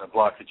pain and the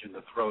blockage in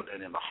the throat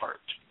and in the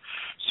heart.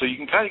 So you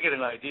can kind of get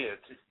an idea.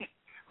 It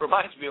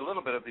reminds me a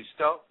little bit of these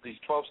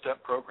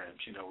 12-step programs,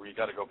 where you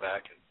got to go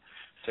back and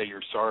say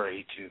you're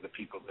sorry to the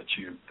people that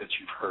you've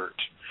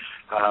hurt.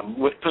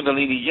 With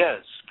Kundalini,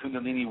 yes,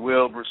 Kundalini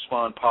will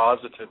respond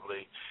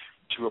positively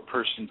to a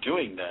person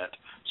doing that,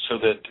 so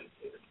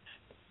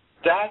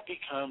that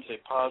becomes a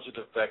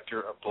positive vector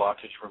of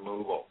blockage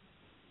removal.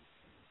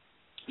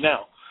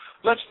 Now,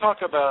 let's talk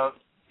about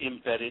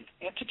embedded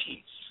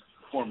entities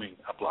forming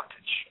a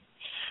blockage.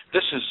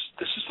 This is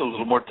a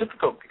little more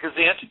difficult because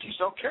the entities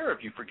don't care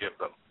if you forgive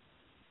them.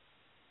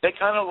 They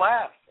kind of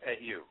laugh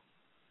at you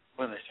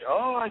when they say,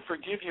 "Oh, I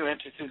forgive you,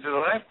 entities." They're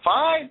like,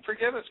 "Fine,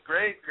 forgive us,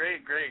 great."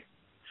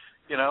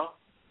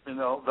 And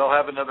they'll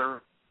have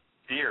another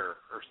beer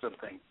or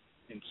something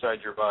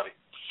inside your body.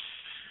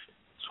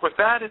 So with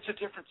that, it's a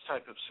different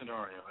type of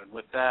scenario, and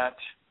with that,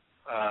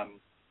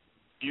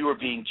 you are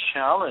being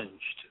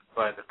challenged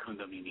by the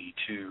Kundalini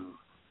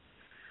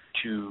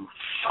to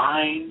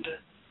find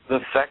the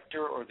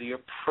vector or the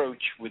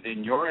approach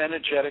within your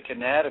energetic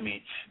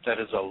anatomy that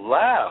has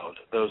allowed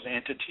those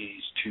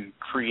entities to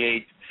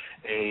create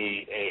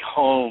a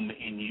home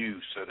in you,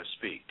 so to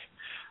speak.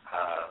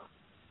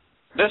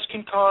 This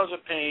can cause a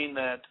pain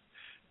that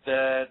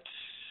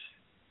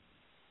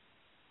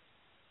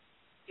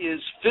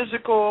is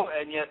physical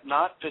and yet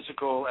not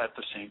physical at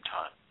the same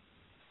time.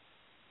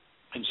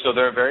 And so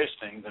there are various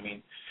things. I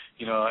mean,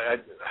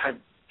 I've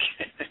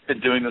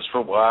been doing this for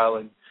a while,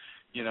 and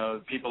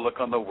people look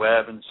on the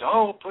web and say,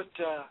 "Oh, put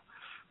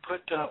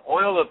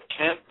oil of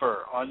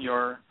camphor on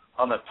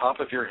the top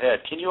of your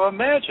head." Can you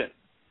imagine?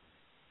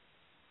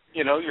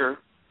 Your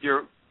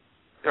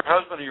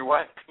husband or your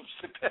wife comes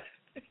to bed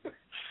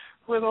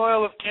with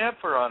oil of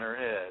camphor on her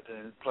head,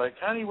 and it's like,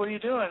 "Honey, what are you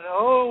doing?"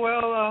 "Oh,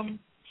 well,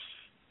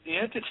 the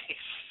entities."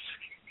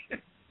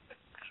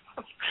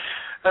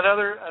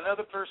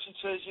 Another person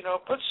says,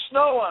 "Put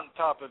snow on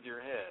top of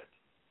your head.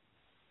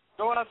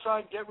 Go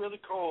outside, get really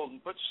cold,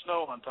 and put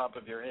snow on top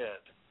of your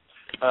head."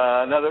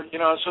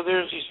 So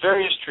there's these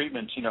various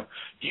treatments.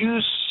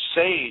 Use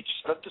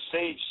sage, let the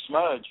sage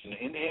smudge, and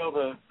inhale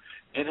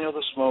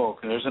the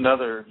smoke. And there's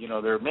another.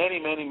 There are many,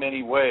 many,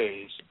 many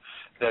ways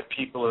that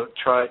people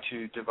try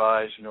to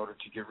devise in order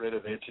to get rid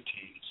of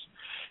entities.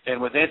 And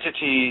with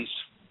entities,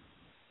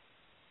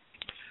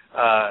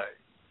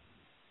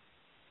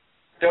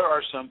 there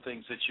are some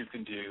things that you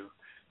can do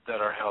that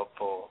are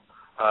helpful.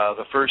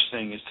 The first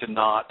thing is to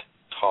not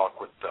talk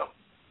with them.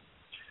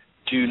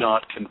 Do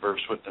not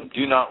converse with them.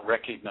 Do not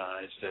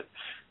recognize that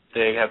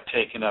they have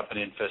taken up an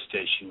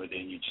infestation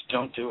within you. Just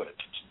don't do it.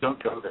 Just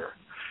don't go there.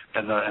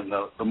 And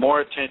the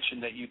more attention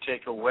that you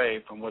take away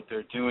from what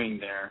they're doing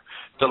there,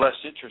 the less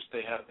interest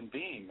they have in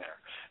being there.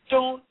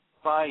 Don't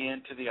buy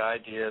into the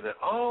idea that,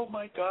 oh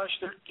my gosh,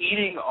 they're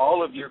eating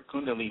all of your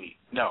Kundalini.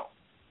 No.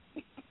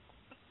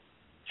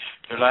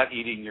 They're not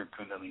eating your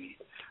Kundalini.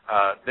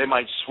 They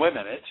might swim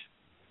in it.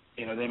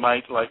 They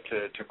might like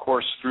to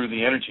course through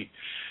the energy.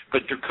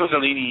 But your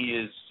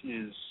Kundalini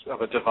is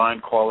of a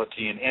divine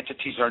quality, and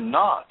entities are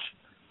not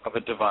of a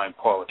divine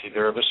quality.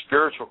 They're of a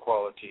spiritual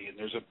quality, and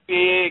there's a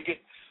big,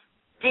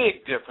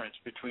 big difference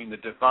between the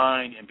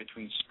divine and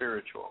between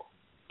spiritual.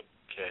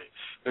 Okay,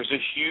 there's a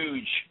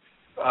huge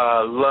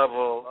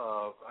level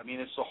of, I mean,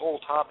 it's the whole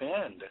top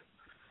end,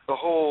 the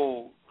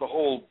whole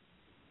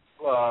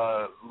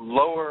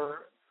lower,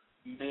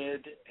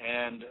 mid,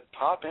 and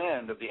top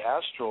end of the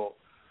astral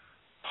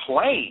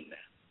plane,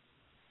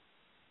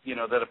 you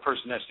know, that a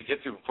person has to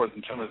get through before they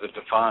can come to the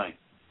divine.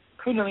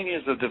 Kundalini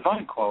is the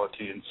divine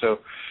quality, and so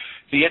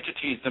the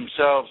entities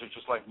themselves are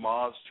just like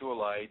moths to a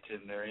light,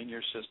 and they're in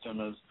your system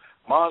as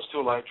moths to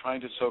a light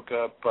trying to soak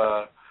up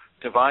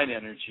divine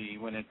energy,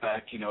 when in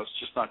fact, you know, it's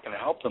just not going to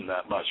help them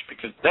that much,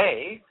 because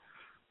they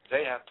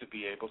have to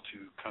be able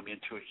to come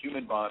into a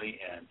human body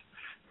and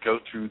go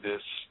through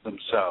this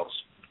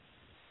themselves.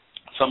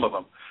 Some of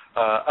them.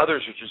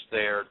 Others are just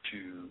there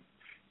to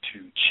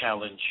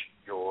challenge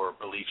your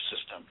belief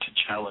system, to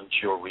challenge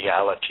your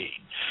reality,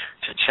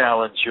 to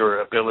challenge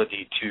your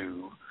ability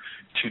to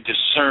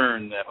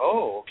discern that,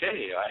 oh,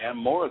 okay, I am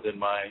more than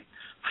my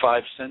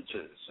five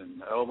senses,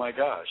 and oh my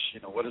gosh,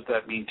 you know, what does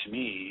that mean to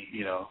me,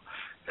 you know,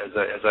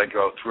 as I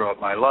go throughout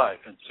my life.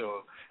 And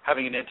so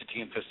having an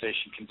entity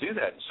infestation can do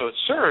that. And so it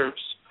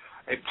serves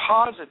a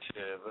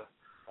positive,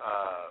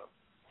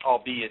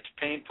 albeit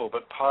painful,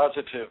 but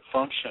positive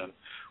function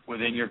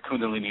within your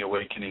Kundalini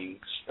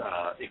awakening's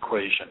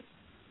equation.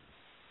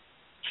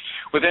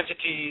 With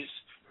entities,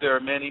 there are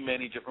many,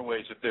 many different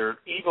ways. If they're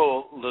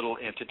evil little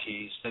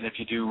entities, then if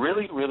you do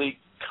really, really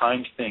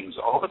kind things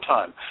all the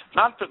time,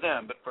 not for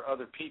them, but for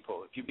other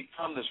people, if you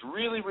become this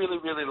really, really,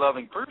 really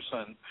loving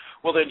person,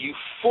 well, then you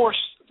force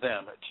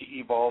them to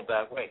evolve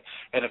that way.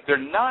 And if they're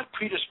not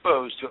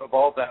predisposed to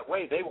evolve that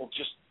way, they will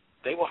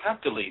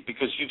have to leave,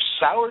 because you've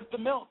soured the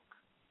milk.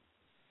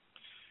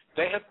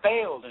 They have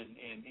failed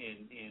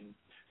in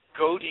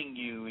goading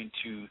you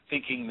into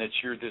thinking that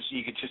you're this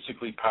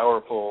egotistically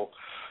powerful,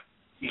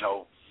 you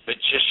know,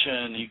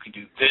 magician. You can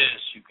do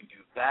this, you can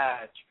do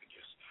that, you can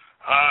just,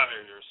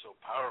 you're so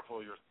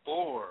powerful, you're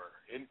Thor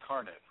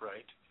incarnate,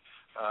 right?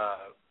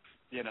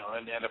 You know,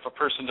 and if a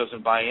person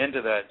doesn't buy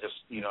into that, just,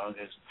 you know,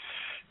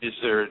 is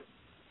there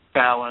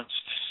balanced,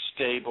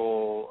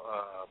 stable,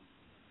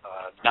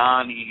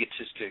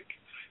 non-egotistic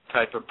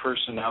type of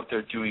person out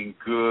there doing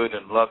good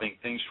and loving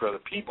things for other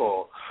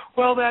people,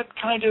 well, that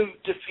kind of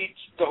defeats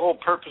the whole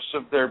purpose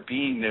of their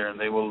being there, and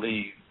they will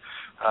leave.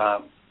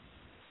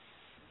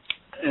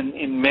 And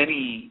in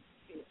many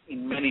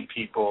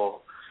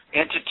people,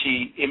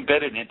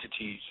 embedded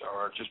entities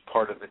are just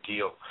part of the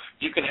deal.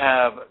 You can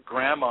have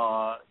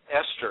Grandma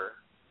Esther,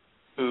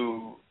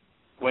 who,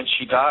 when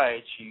she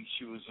died, she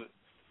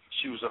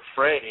was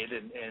afraid,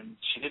 and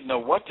she didn't know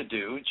what to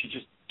do, and she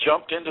just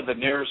jumped into the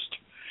nearest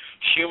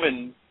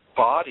human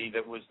body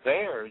that was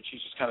there, and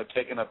she's just kind of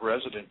taken up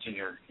residence in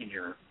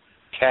your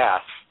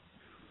calf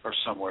or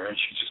somewhere, and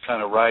she's just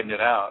kind of riding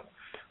it out,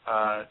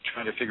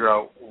 trying to figure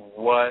out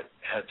what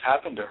has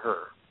happened to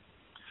her.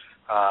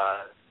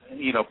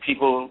 You know,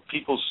 people's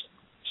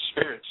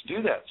spirits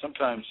do that.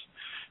 Sometimes,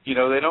 you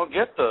know, they don't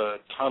get the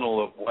tunnel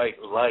of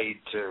white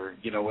light, or,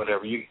 you know,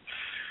 whatever. You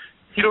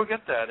don't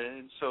get that,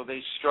 and so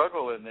they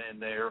struggle, and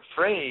they're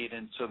afraid,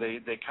 and so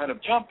they kind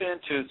of jump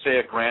into, say,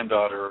 a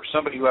granddaughter or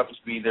somebody who happens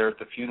to be there at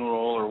the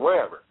funeral or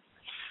wherever,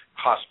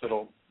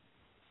 hospital.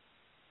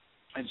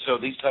 And so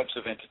these types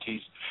of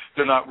entities,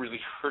 they're not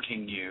really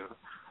hurting you.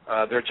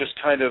 They're just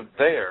kind of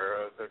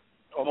there, they're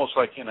almost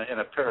like in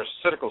a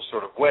parasitical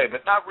sort of way,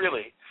 but not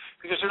really,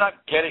 because they're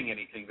not getting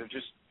anything. They're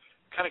just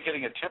kind of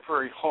getting a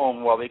temporary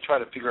home while they try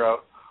to figure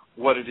out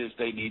what it is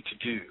they need to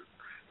do.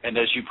 And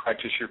as you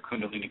practice your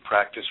Kundalini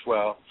practice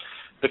well,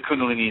 the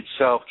Kundalini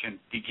itself can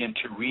begin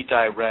to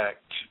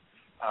redirect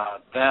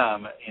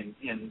them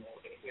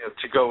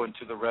to go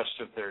into the rest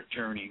of their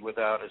journey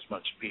without as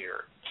much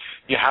fear.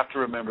 You have to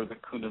remember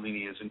that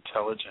Kundalini is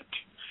intelligent.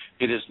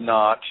 It is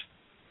not.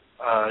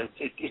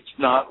 It's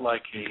not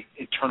like a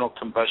internal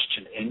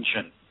combustion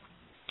engine.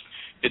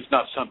 It's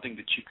not something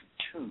that you can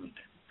tune.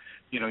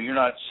 You know, you're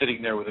not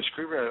sitting there with a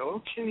screwdriver.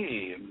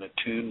 Okay, I'm going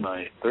to tune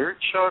my third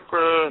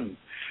chakra, and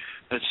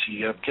let's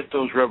see, get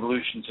those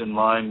revolutions in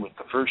line with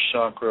the first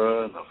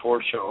chakra and the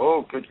fourth chakra.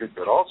 Oh, good,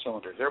 all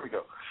cylinders. There we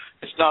go.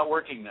 It's not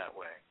working that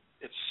way.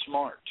 It's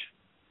smart.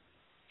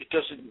 It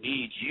doesn't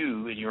need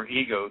you and your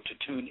ego to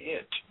tune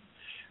it.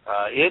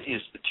 It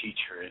is the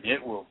teacher, and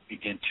it will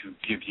begin to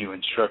give you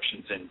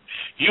instructions, and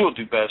you will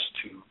do best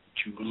to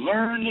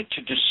learn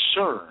to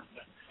discern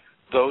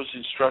those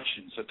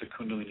instructions that the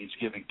Kundalini is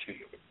giving to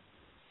you.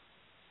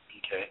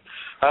 Okay.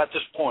 At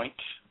this point,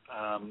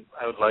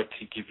 I would like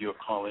to give you a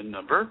call-in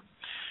number.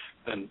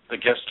 Then the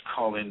guest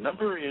call-in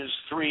number is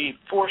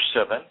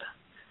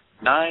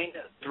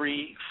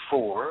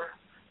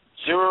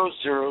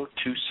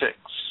 347-934-0026.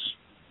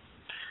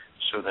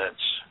 So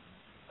that's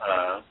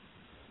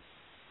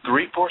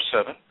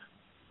 347-934-0026.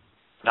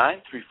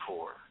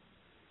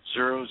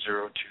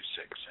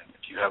 And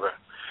if you have a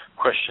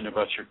question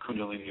about your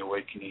Kundalini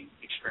awakening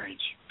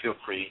experience, feel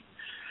free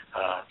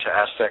to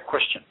ask that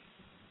question.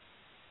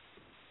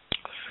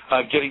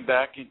 Getting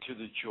back into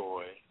the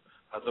joy,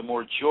 the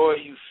more joy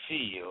you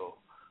feel,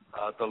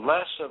 the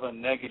less of a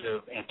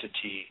negative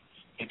entity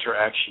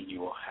interaction you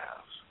will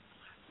have.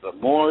 the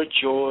more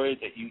joy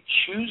that you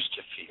choose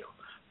to feel,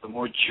 the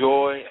more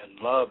joy and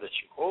love that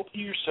you open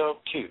yourself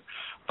to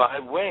by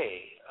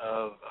way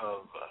of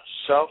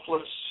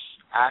selfless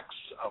acts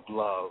of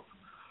love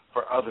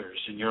for others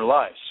in your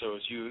life. So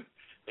as you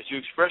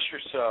express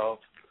yourself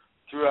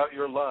throughout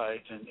your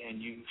life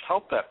and you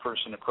help that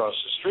person across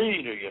the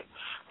street, or you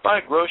buy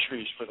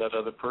groceries for that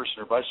other person,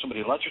 or buy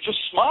somebody lunch, or just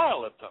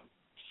smile at them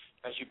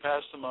as you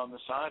pass them on the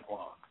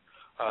sidewalk,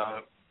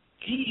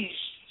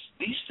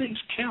 these things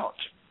count.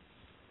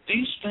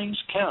 These things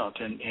count,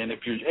 and if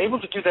you're able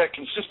to do that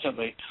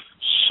consistently,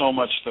 so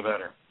much the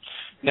better.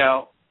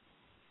 Now,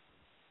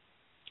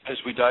 as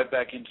we dive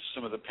back into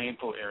some of the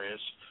painful areas,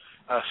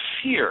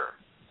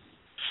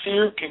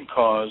 fear can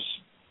cause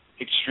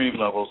extreme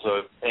levels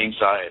of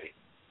anxiety.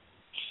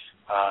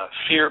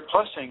 Fear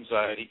plus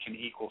anxiety can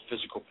equal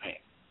physical pain.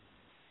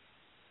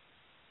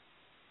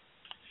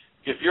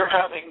 If you're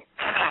having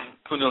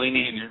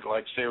Kundalini and you're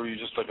like, say, you're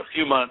just like a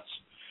few months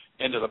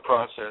into the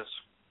process,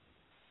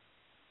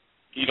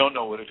 you don't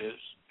know what it is.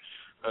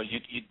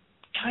 You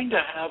kind of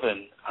have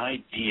an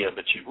idea,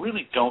 but you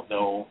really don't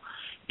know.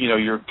 You know,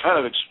 you're kind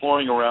of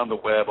exploring around the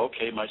web.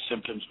 Okay, my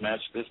symptoms match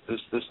this,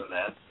 and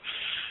that.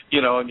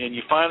 You know, and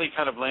you finally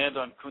kind of land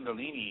on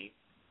Kundalini.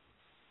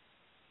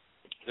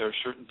 There are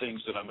certain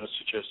things that I'm going to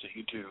suggest that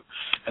you do.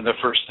 And the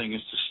first thing is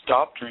to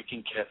stop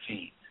drinking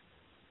caffeine.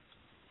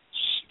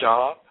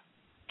 Stop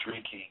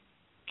drinking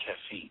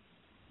caffeine.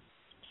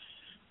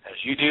 As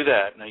you do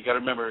that, now you got to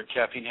remember,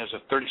 caffeine has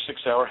a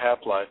 36-hour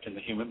half-life in the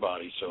human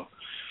body, so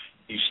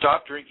you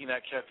stop drinking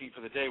that caffeine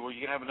for the day, where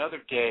you can have another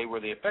day where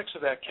the effects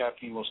of that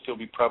caffeine will still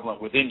be prevalent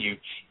within you,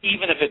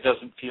 even if it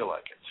doesn't feel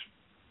like it.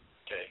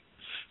 Okay?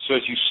 So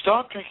as you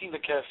stop drinking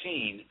the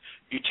caffeine,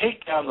 you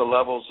take down the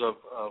levels of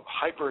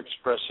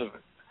hyper-expressive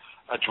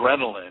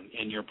adrenaline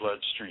in your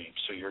bloodstream.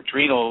 So your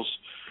adrenals,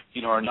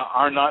 you know,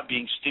 are not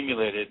being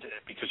stimulated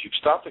because you've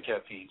stopped the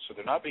caffeine, so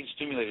they're not being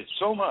stimulated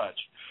so much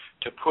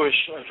to push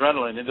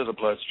adrenaline into the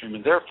bloodstream,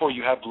 and therefore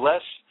you have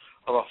less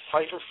of a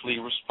fight-or-flee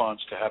response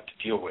to have to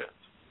deal with.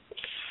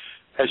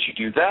 As you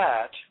do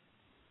that,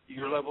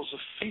 your levels of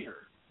fear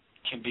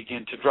can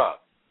begin to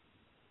drop.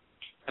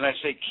 And I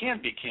say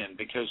can begin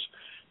because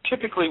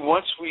typically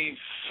once we've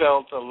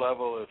felt a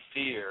level of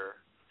fear,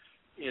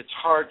 it's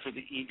hard for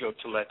the ego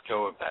to let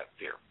go of that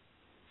fear.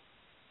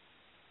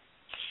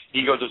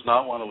 Ego does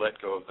not want to let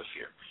go of the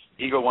fear.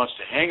 Ego wants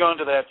to hang on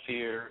to that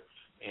fear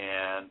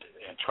and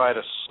try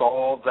to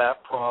solve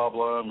that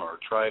problem, or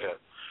try to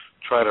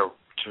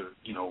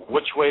you know,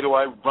 which way do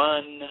I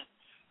run?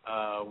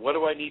 What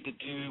do I need to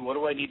do? What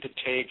do I need to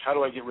take? How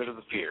do I get rid of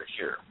the fear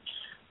here?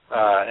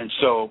 And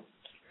so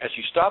as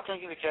you stop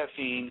drinking the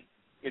caffeine,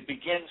 it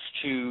begins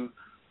to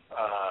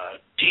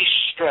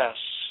de-stress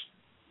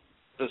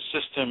the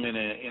system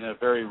in a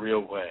very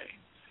real way,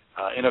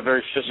 in a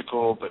very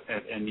physical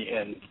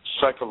and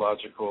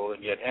psychological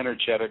and yet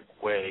energetic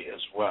way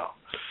as well.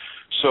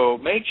 So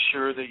make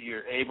sure that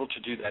you're able to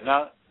do that.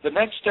 Now, the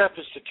next step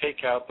is to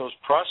take out those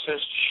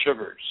processed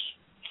sugars,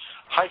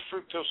 high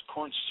fructose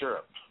corn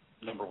syrup,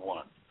 number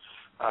one.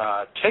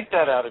 Take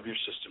that out of your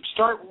system.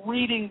 Start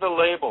reading the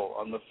label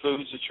on the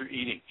foods that you're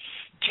eating.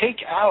 Take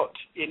out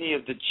any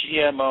of the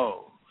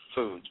GMO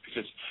foods,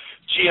 because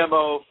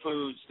GMO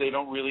foods, they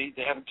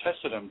haven't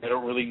tested them. They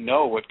don't really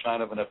know what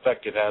kind of an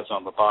effect it has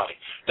on the body.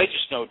 They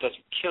just know it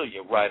doesn't kill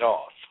you right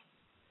off.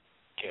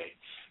 Okay?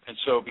 And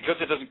so because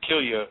it doesn't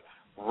kill you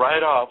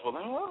right off, well,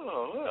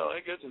 I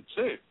guess it's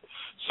safe.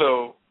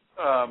 So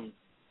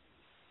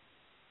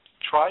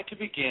try to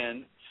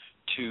begin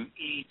to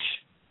eat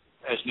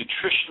as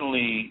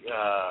nutritionally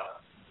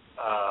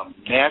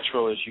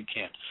natural as you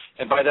can.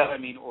 And by that I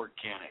mean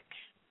organic.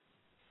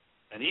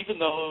 And even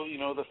though, you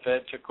know, the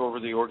Fed took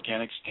over the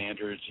organic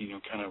standards, you know,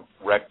 kind of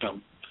wrecked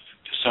them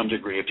to some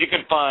degree. If you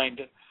can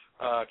find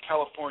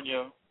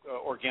California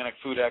Organic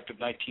Food Act of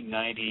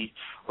 1990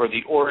 or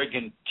the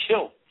Oregon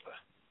TILT,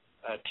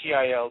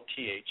 TILTH,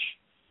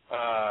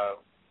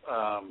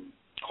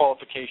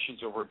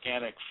 qualifications of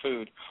organic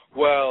food,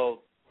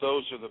 well,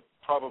 those are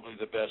probably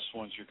the best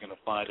ones you're going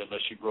to find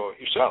unless you grow it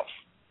yourself.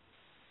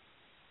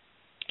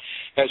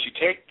 As you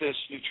take this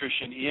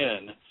nutrition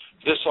in,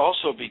 this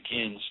also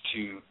begins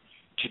to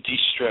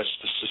de-stress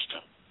the system.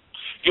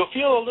 You'll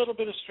feel a little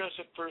bit of stress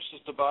at first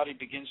as the body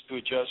begins to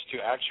adjust to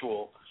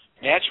actual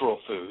natural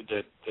food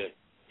that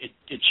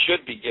it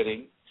should be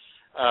getting.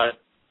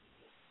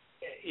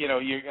 You know,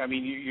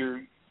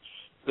 you're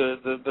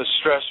the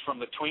stress from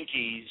the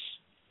Twinkies,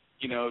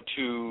 you know,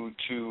 to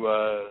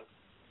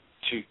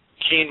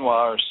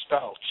quinoa or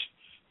spelt,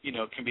 you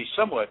know, can be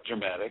somewhat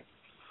dramatic.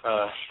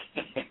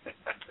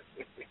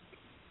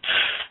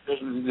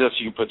 Unless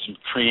you put some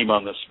cream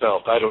on the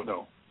spelt, I don't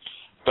know.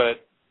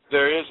 But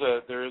there is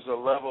a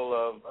level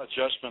of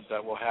adjustment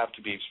that will have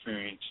to be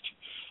experienced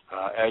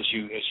as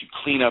you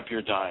clean up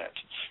your diet.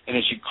 And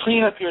as you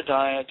clean up your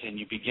diet and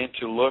you begin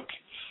to look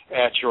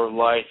at your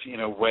life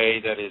in a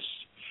way that is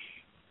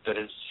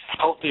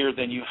healthier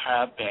than you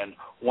have been,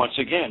 once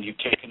again, you've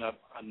taken up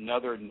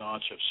another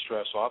notch of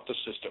stress off the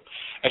system.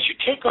 As you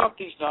take off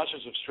these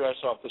notches of stress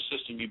off the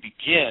system, you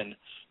begin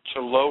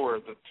to lower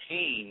the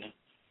pain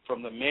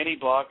from the many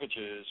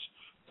blockages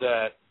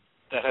that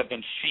have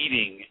been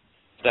feeding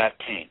that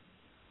pain.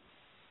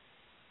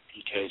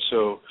 Okay,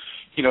 so,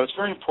 it's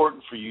very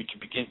important for you to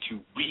begin to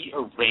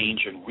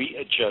rearrange and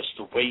readjust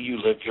the way you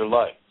live your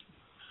life.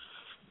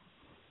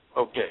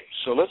 Okay,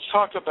 so let's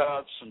talk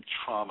about some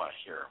trauma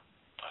here.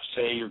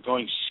 Say you're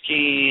going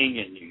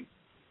skiing and you,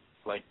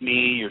 like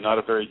me, you're not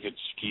a very good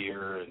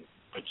skier,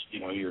 but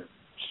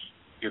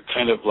you're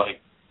kind of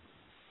like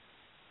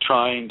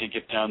trying to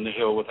get down the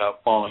hill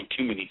without falling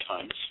too many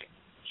times.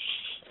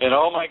 And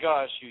oh my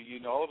gosh, you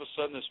all of a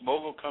sudden this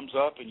mogul comes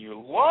up and you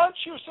launch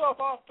yourself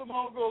off the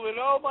mogul and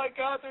oh my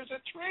God, there's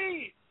a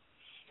tree.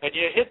 And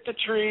you hit the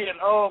tree and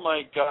oh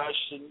my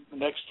gosh, and the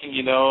next thing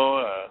you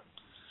know,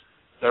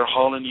 they're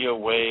hauling you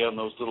away on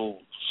those little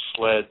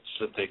sleds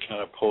that they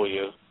kind of pull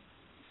you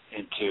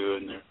into,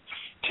 and they're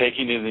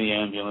taking you to the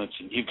ambulance,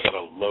 and you've got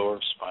a lower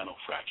spinal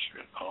fracture,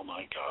 and oh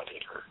my God,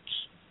 it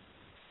hurts.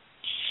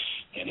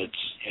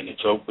 And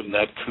it's opened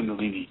that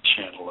Kundalini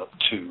channel up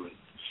too, and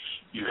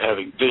you're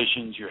having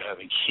visions, you're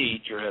having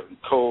heat, you're having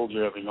cold,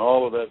 you're having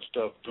all of that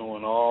stuff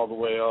going all the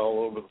way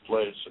all over the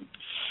place,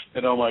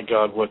 and oh my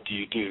God, what do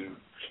you do?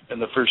 And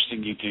the first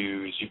thing you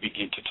do is you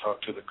begin to talk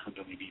to the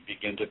Kundalini, you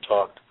begin to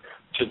talk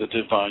to the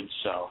divine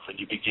self, and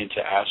you begin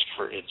to ask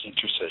for its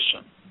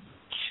intercession.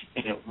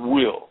 And it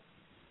will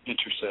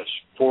intercede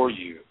for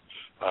you,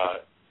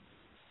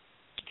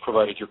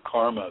 provided your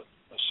karma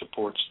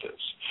supports this.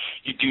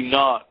 You do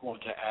not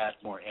want to add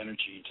more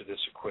energy to this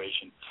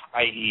equation,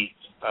 i.e.,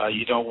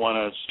 you don't want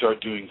to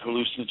start doing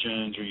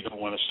hallucinogens, or you don't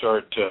want to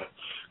start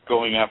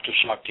going after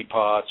Shakti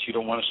pots. You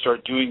don't want to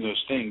start doing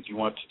those things. You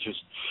want to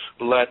just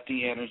let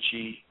the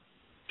energy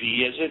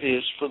be as it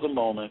is for the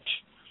moment.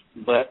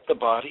 Let the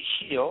body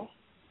heal,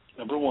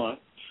 number one.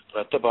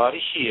 Let the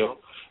body heal.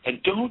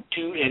 And don't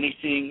do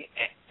anything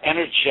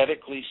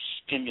energetically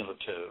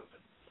stimulative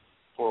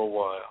for a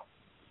while.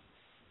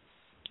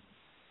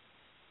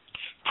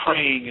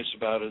 Praying is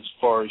about as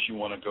far as you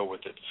want to go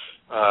with it.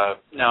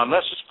 Now,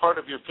 unless it's part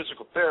of your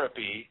physical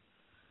therapy,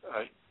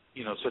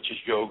 such as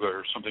yoga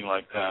or something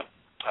like that,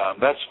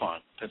 that's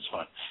fine. That's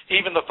fine.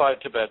 Even the 5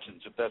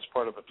 Tibetans, if that's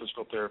part of a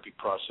physical therapy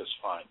process,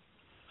 fine.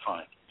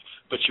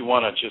 But you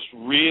want to just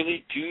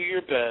really do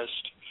your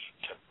best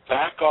to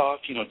back off.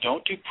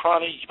 Don't do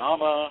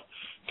pranayama.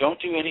 Don't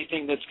do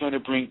anything that's going to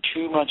bring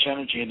too much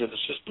energy into the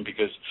system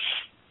because,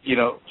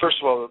 first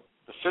of all,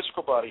 the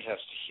physical body has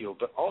to heal,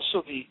 but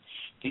also the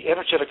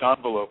energetic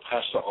envelope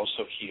has to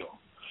also heal.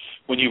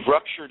 When you've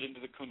ruptured into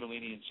the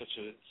Kundalini in such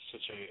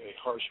a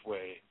harsh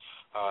way,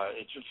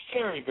 it's a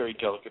very, very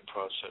delicate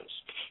process.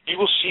 You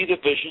will see the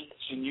visions,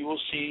 and you'll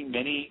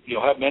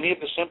have many of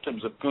the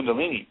symptoms of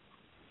Kundalini,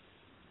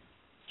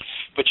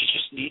 but you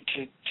just need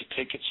to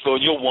take it slow.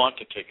 You'll want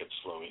to take it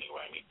slow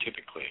anyway. I mean,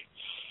 typically,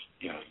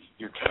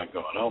 you're kind of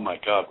going, oh my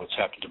God, what's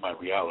happened to my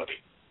reality?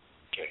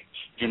 Okay,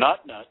 you're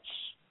not nuts.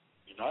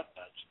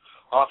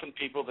 Often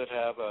people that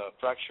have a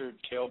fractured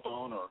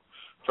tailbone or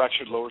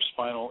fractured lower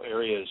spinal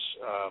areas,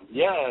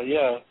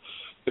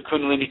 the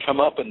Kundalini come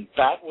up, and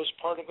that was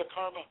part of the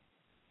karma.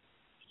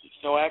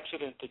 It's no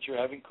accident that you're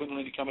having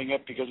Kundalini coming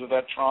up because of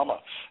that trauma.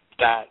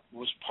 That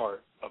was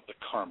part of the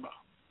karma.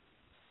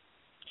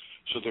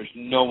 So there's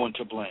no one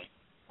to blame,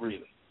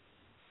 really.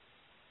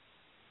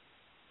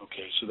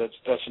 Okay, so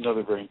that's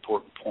another very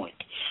important point.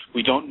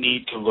 We don't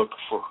need to look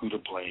for who to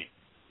blame.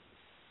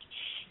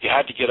 You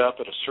had to get up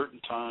at a certain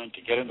time,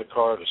 to get in the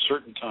car at a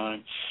certain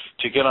time,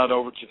 to get on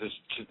over to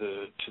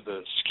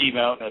the ski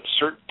mountain at a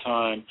certain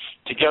time,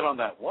 to get on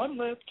that one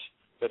lift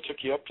that took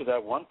you up to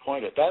that one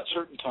point at that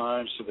certain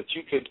time so that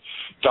you could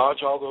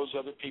dodge all those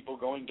other people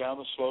going down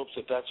the slopes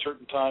at that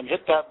certain time,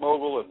 hit that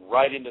mogul, and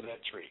right into that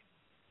tree.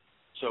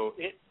 So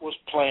it was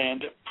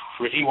planned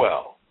pretty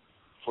well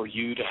for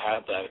you to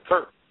have that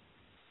occur.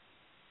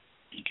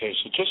 Okay,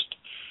 so just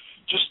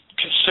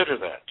consider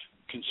that.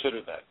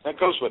 Consider that. That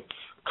goes with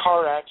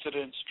car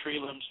accidents, tree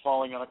limbs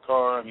falling on a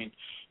car. I mean,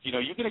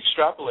 you can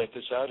extrapolate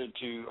this out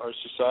into our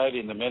society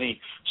and the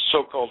many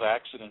so-called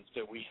accidents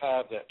that we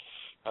have that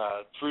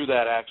through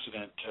that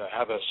accident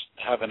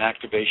have an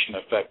activation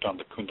effect on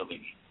the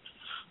Kundalini.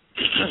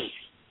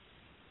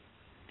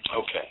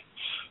 Okay.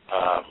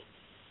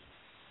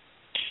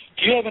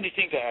 Do you have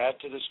anything to add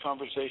to this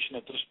conversation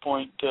at this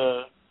point,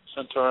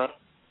 Santara?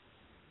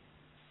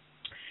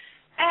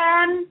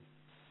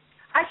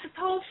 I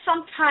suppose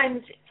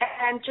sometimes,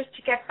 just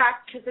to get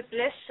back to the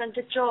bliss and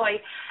the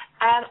joy,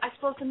 I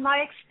suppose in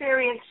my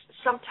experience,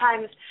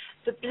 sometimes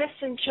the bliss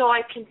and joy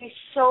can be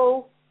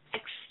so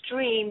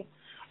extreme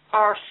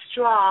or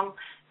strong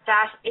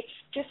that it's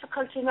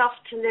difficult enough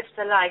to live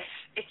the life.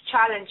 It's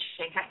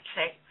challenging, I'd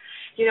say.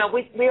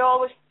 We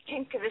always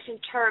think of it in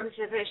terms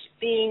of it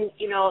being,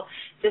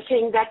 the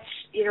thing that's,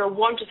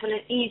 wonderful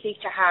and easy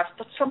to have.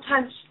 But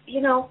sometimes,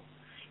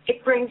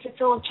 it brings its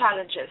own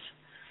challenges.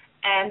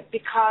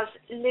 Because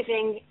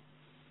living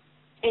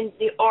in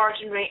the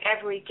ordinary,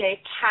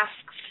 everyday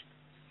tasks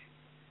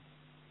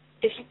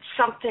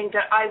something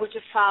that I would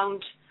have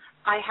found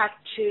I had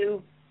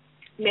to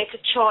make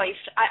a choice.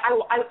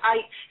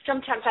 I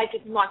sometimes I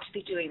didn't want to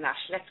be doing that.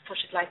 Let's put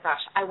it like that.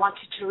 I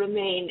wanted to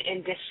remain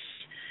in this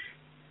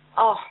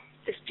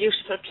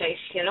beautiful place,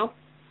 you know.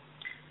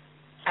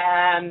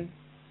 And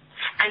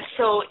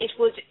so it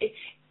would.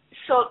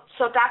 So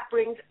that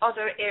brings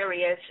other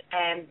areas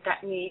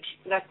that need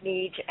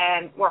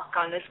work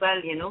on as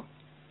well, you know.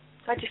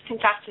 So I just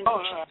think that's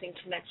interesting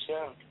to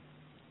mention.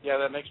 Yeah,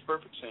 that makes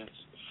perfect sense.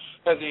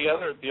 And the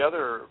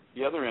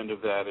other end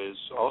of that is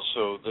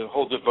also the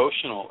whole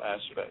devotional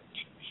aspect.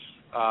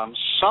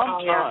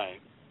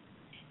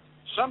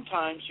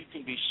 Sometimes you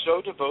can be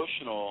so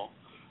devotional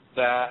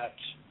that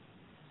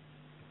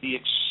the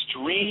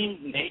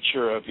extreme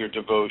nature of your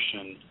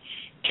devotion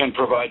can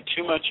provide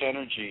too much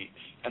energy,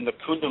 and the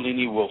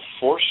Kundalini will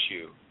force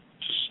you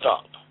to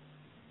stop.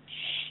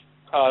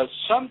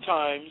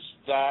 Sometimes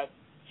that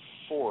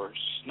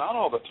force, not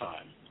all the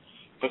time,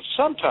 but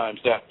sometimes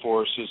that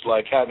force is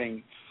like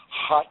having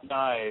hot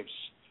knives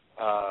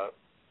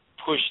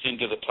pushed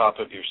into the top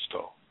of your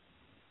skull.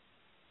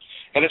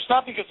 And it's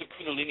not because the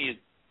Kundalini is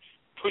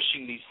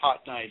pushing these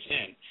hot knives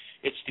in.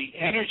 It's the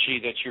energy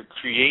that you're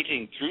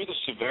creating through the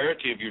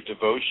severity of your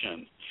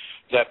devotion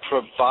that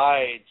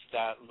provides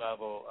that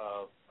level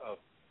of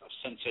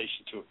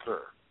sensation to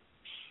occur.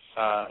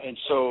 And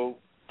so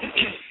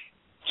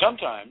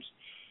sometimes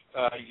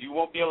you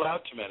won't be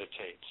allowed to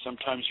meditate.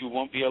 Sometimes you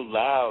won't be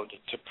allowed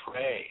to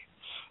pray.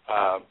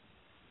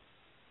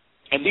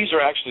 And these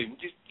are actually,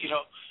 you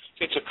know,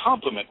 it's a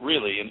compliment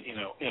really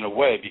in a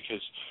way,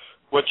 because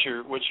what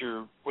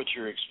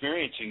you're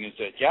experiencing is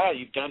that,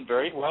 you've done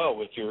very well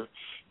with your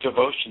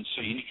devotion,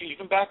 so you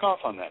can back off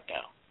on that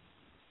now.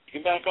 You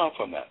can back off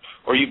on that.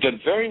 Or you've done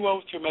very well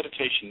with your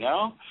meditation.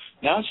 Now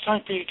it's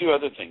time for you to do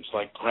other things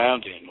like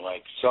grounding,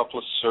 like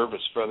selfless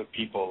service for other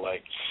people,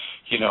 like,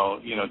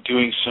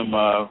 doing some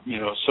of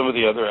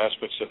the other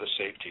aspects of the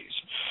safeties.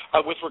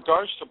 With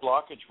regards to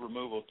blockage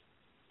removal,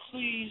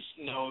 please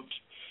note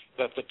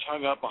that the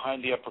tongue up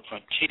behind the upper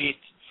front teeth,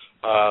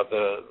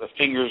 the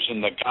fingers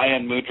in the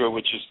Gyan Mudra,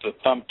 which is the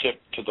thumb tip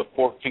to the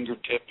forefinger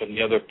tip and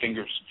the other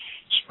fingers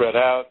spread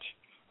out,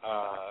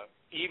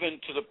 even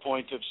to the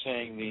point of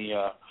saying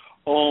the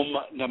Om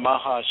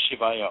Namaha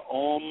Shivaya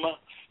Om,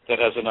 that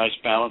has a nice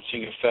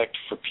balancing effect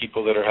for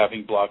people that are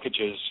having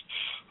blockages.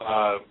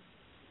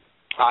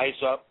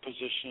 Eyes up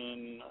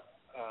position,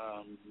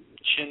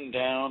 chin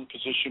down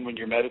position when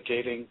you're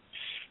meditating,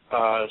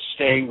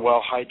 staying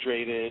well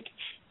hydrated,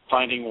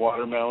 finding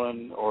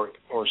watermelon or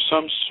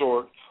some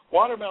sort.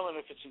 Watermelon,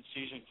 if it's in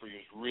season for you,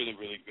 is really,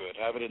 really good.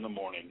 Have it in the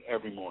morning,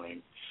 every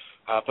morning.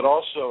 But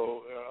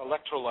also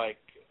electrolyte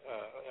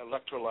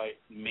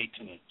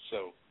maintenance.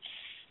 So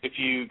if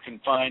you can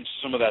find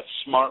some of that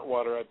smart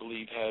water, I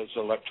believe has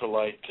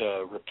electrolyte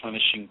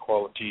replenishing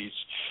qualities.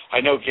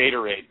 I know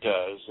Gatorade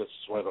does.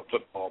 That's one of the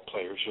football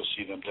players. You'll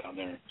see them down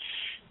there.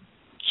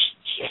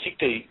 I think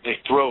they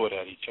throw it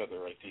at each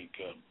other, I think,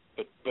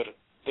 but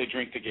they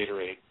drink the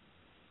Gatorade.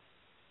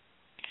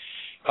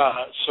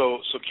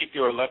 So keep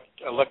your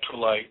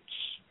electrolytes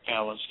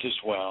balanced as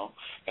well,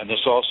 and this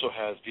also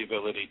has the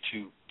ability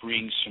to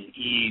bring some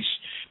ease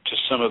to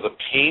some of the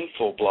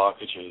painful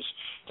blockages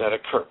that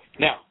occur.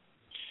 Now,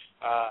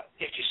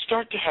 if you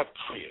start to have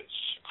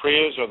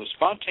Kriyas are the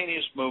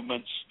spontaneous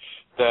movements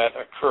that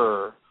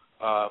occur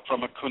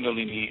from a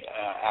Kundalini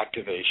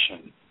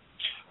activation.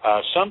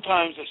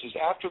 Sometimes this is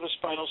after the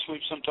spinal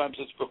sweep, sometimes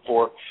it's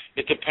before.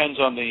 It depends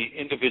on the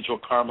individual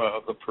karma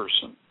of the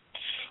person.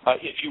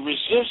 If you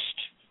resist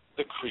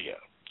the Kriya,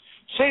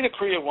 say the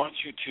Kriya wants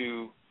you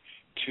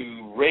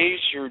to raise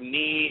your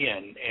knee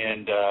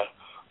and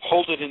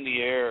hold it in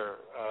the air,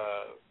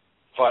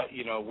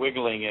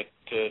 wiggling it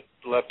to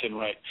left and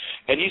right,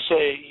 and you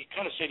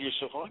kind of say to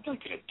yourself, well, I'm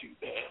not going to do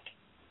that.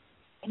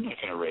 I'm not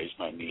going to raise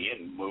my knee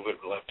and move it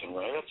left and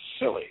right. That's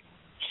silly.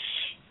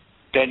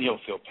 Then you'll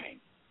feel pain.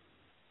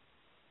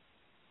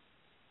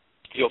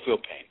 You'll feel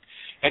pain.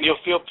 And you'll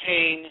feel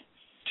pain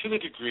to the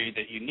degree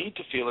that you need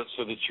to feel it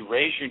so that you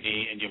raise your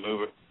knee and you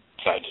move it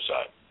side to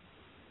side.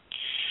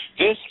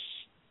 This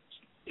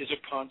is a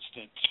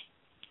constant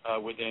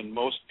within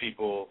most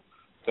people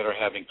that are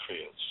having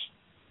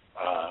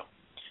Kriyas.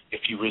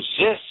 If you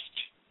resist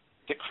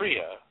the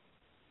Kriya,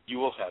 you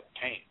will have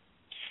pain.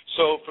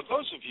 So for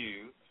those of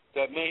you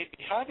that may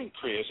be having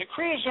Kriyas, and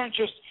Kriyas aren't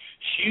just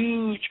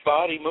huge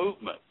body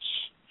movements.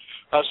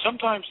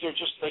 Sometimes they're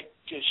just like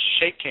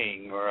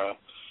shaking or a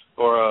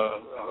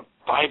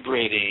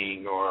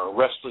vibrating or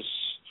restless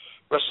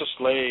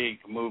leg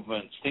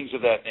movements, things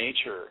of that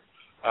nature.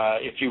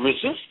 If you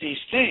resist these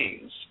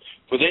things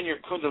within your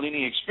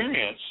Kundalini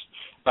experience,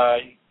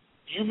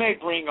 you may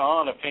bring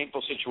on a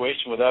painful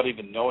situation without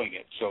even knowing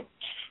it. So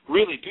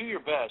really do your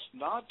best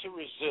not to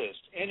resist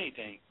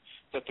anything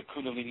that the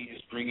Kundalini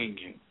is bringing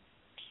you.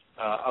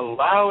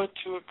 Allow it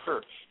to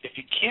occur. If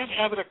you can't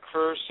have it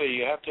occur, say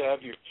you have to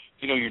have you're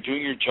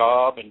doing your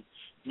job and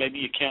maybe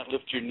you can't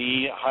lift your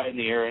knee high in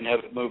the air and have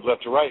it move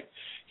left or right,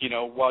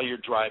 while you're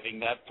driving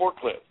that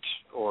forklift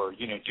or,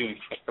 doing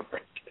whatever.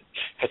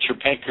 at your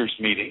banker's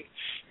meeting,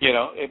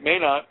 it may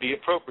not be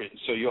appropriate.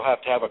 So you'll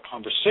have to have a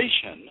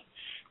conversation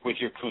with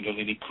your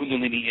Kundalini.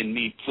 Kundalini in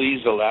me,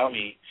 please allow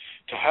me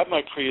to have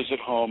my Kriyas at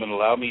home and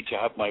allow me to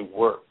have my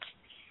work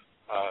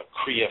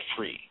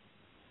Kriya-free.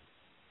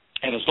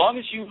 And as long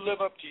as you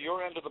live up to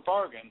your end of the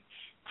bargain,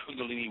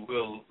 Kundalini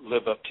will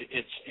live up to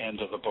its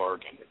end of the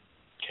bargain.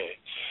 Okay.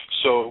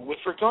 So with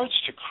regards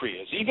to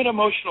Kriyas, even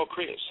emotional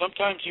Kriyas,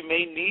 sometimes you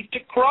may need to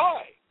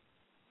cry.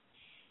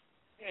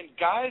 And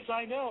guys,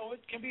 I know it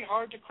can be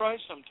hard to cry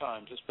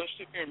sometimes,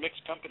 especially if you're in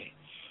mixed company.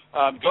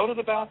 Go to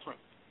the bathroom.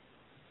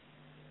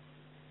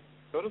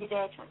 Go to the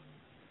bathroom.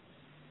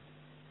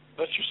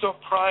 Let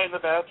yourself cry in the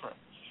bathroom.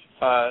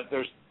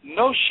 There's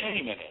no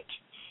shame in it.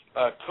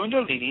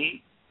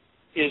 Kundalini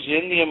is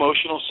in the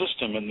emotional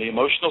system, and the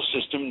emotional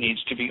system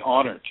needs to be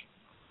honored.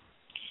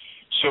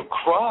 So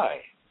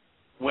cry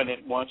when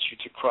it wants you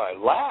to cry.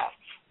 Laugh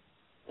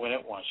when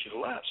it wants you to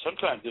laugh.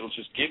 Sometimes it'll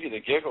just give you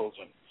the giggles,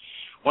 and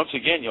once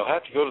again, you'll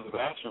have to go to the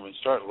bathroom and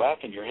start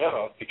laughing your head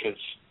off because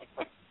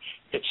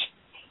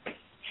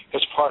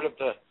it's part of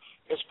the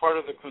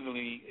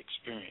Kundalini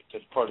experience.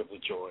 It's part of the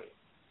joy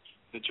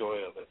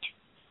of it.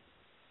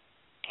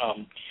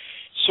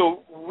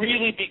 So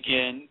really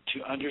begin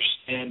to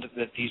understand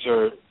that these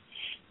are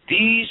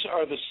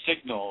the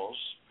signals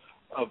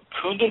of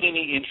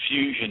Kundalini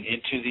infusion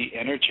into the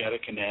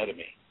energetic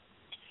anatomy.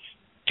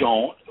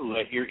 Don't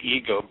let your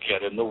ego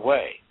get in the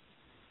way.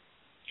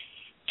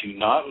 Do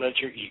not let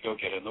your ego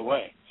get in the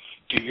way.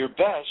 Do your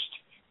best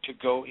to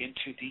go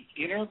into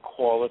the inner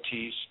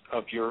qualities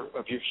of your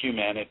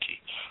humanity,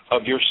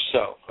 of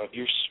yourself, of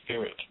your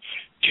spirit.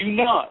 Do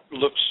not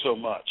look so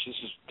much.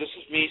 This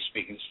is me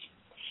speaking.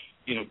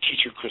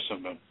 Teacher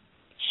Chrism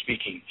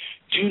speaking.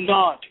 Do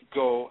not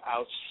go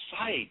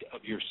outside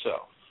of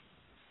yourself.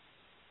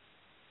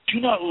 Do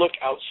not look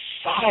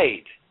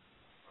outside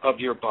of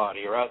your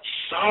body or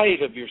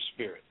outside of your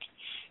spirit.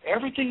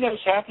 Everything that is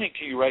happening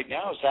to you right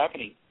now is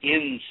happening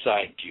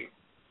inside you.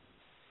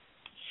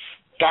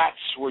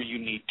 That's where you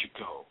need to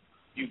go.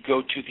 You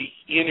go to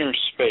the inner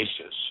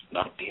spaces,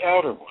 not the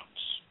outer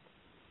ones.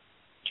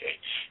 Okay?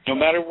 No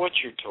matter what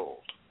you're told.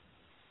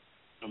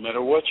 No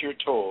matter what you're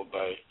told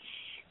by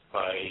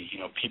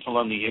people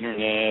on the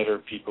internet or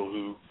people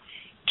who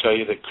tell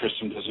you that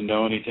Chrism doesn't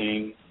know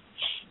anything,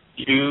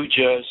 you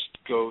just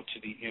go to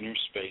the inner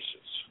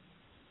spaces.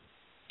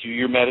 Do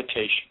your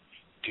meditation.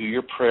 Do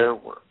your prayer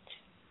work.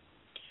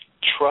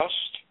 Trust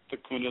the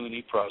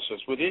Kundalini process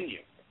within you.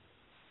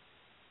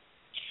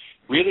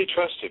 Really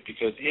trust it,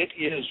 because it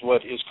is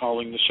what is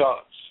calling the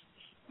shots.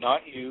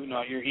 Not you,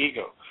 not your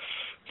ego.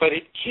 But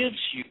it gives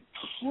you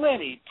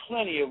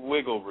plenty of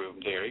wiggle room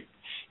there.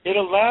 It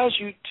allows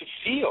you to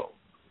feel.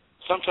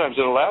 Sometimes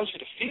it allows you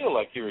to feel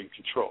like you're in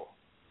control.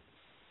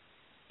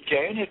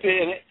 Okay? And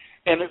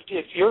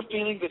if your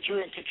feeling that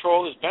you're in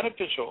control is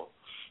beneficial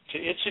to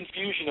its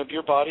infusion of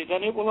your body,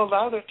 then it will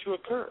allow that to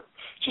occur.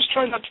 Just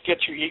try not to get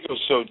your ego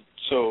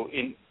so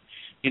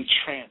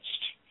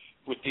entranced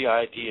with the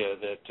idea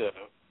that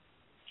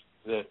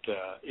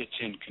it's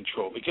in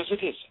control, because it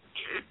isn't.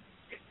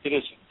 It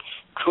isn't.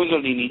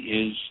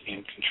 Kundalini is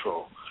in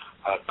control.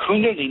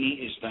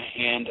 Kundalini is the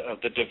hand of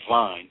the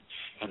divine,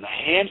 and the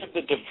hand of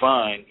the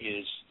divine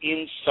is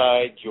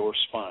inside your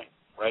spine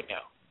right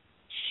now.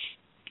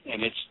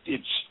 And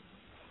it's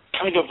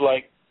kind of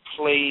like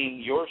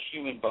playing your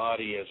human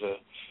body as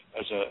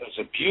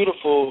a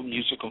beautiful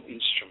musical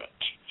instrument.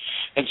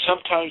 And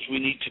sometimes we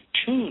need to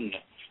tune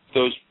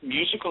those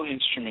musical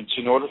instruments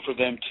in order for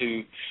them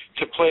to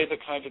play the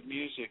kind of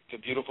music, the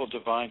beautiful,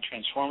 divine,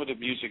 transformative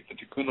music that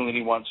the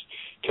Kundalini wants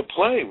to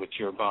play with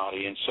your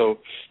body. And so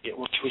it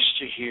will twist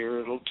you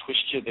here, it'll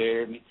twist you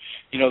there. And,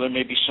 there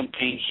may be some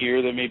pain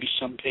here, there may be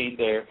some pain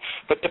there.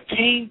 But the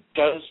pain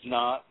does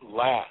not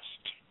last.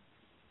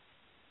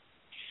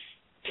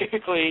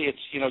 Typically,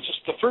 it's,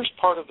 just the first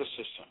part of the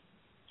system.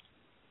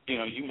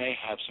 You may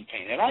have some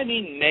pain. And I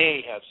mean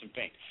may have some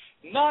pain.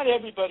 Not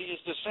everybody is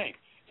the same.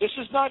 This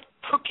is not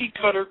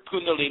cookie-cutter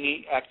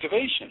Kundalini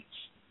activations.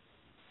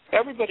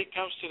 Everybody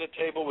comes to the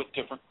table with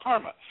different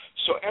karma.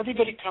 So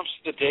everybody comes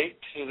to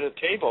the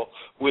table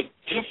with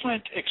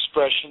different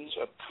expressions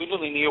of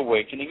Kundalini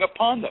awakening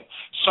upon them.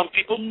 Some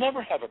people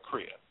never have a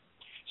Kriya.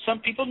 Some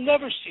people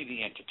never see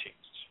the entities.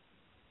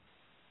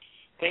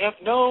 They have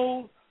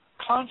no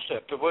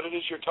concept of what it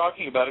is you're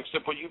talking about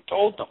except what you've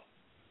told them.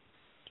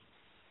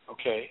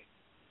 Okay?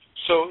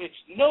 So it's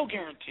no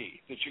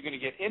guarantee that you're going to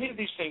get any of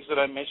these things that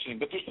I'm mentioning,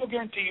 but there's no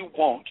guarantee you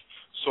won't,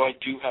 so I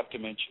do have to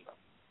mention them.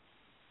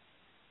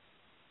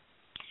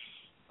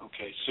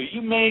 Okay, so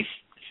you may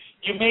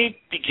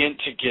begin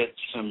to get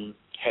some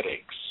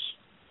headaches.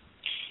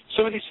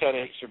 Some of these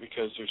headaches are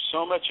because there's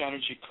so much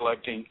energy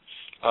collecting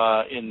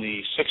in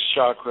the sixth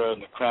chakra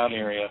and the crown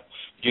area.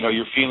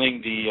 You're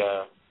feeling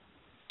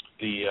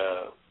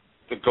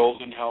the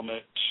golden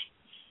helmet.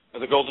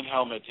 The golden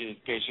helmet is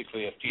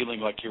basically a feeling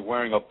like you're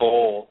wearing a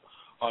bowl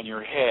on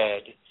your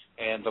head,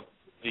 and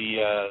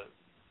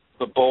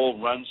the bowl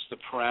runs the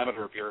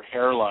parameter of your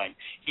hairline.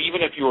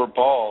 Even if you were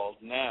bald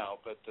now,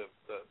 but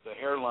the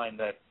hairline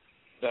that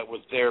that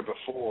was there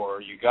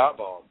before you got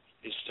balm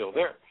is still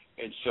there.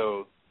 And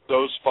so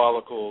those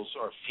follicles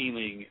are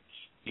feeling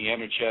the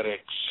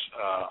energetics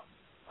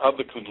of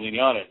the Kundalini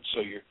on it.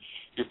 So you're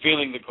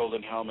feeling the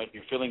golden helmet,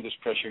 you're feeling this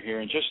pressure here,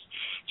 and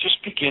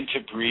just begin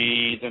to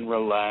breathe and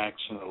relax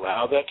and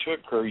allow that to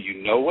occur.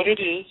 You know what it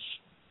is.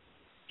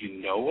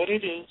 You know what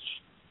it is.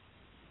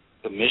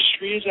 The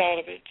mystery is out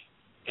of it.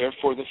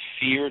 Therefore, the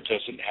fear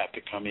doesn't have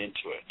to come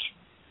into it.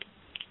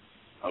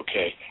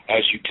 Okay?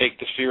 As you take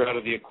the fear out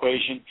of the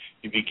equation,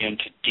 you begin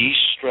to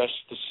de-stress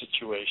the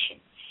situation.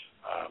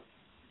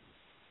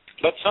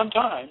 But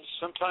sometimes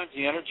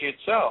the energy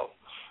itself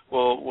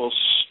will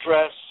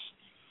stress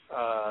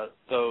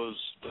those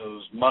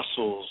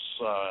muscles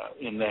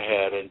in the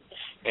head,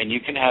 and you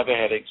can have a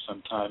headache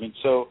sometime. And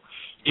so,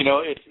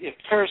 if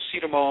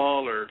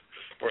paracetamol or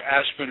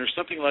aspirin or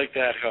something like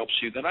that helps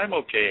you, then I'm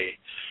okay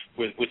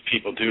with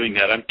people doing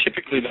that. I'm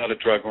typically not a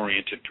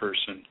drug-oriented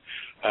person,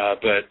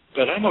 but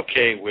I'm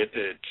okay with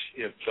it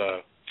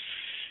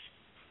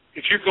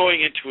if you're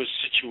going into a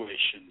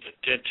situation, the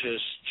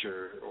dentist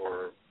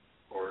or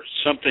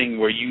something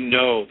where you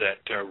know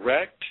that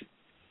direct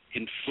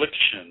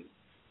infliction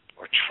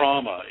or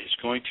trauma is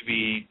going to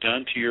be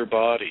done to your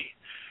body,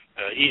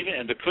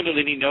 and the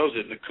Kundalini knows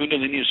it, and the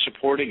Kundalini is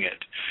supporting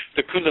it.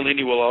 The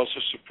Kundalini will also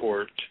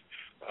support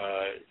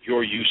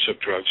your use of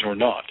drugs or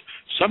not.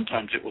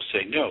 Sometimes it will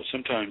say no.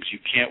 Sometimes you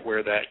can't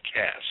wear that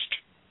cast.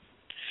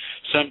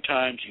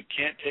 Sometimes you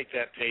can't take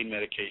that pain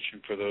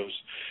medication for those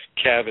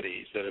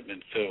cavities that have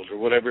been filled or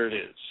whatever it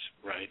is,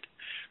 right?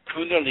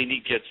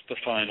 Kundalini gets the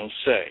final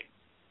say.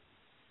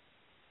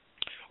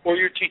 Or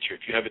your teacher,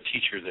 if you have a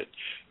teacher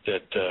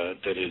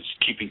that is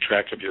keeping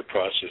track of your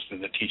process,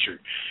 then the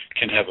teacher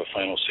can have a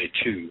final say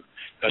too,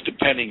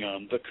 depending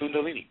on the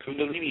Kundalini.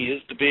 Kundalini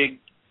is the big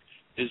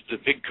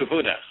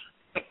kahuna.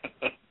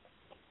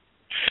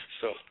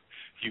 So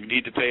you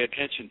need to pay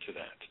attention to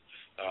that.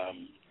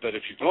 But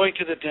if you're going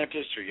to the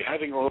dentist or you're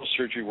having oral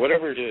surgery,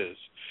 whatever it is,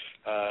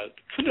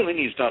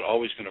 Kundalini is not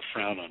always going to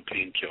frown on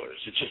painkillers.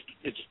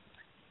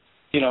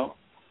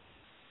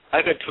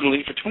 I've had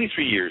Kundalini for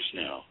 23 years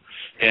now,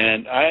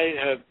 and I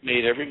have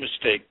made every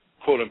mistake,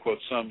 quote unquote,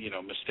 some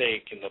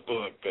mistake in the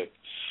book, but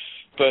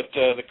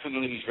the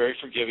Kundalini is very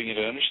forgiving. It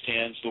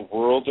understands the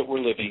world that we're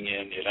living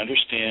in. It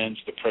understands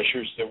the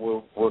pressures that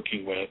we're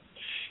working with,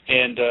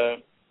 and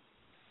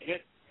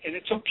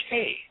it's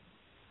okay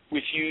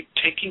with you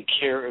taking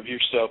care of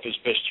yourself as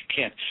best you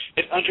can.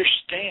 It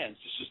understands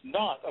this is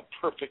not a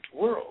perfect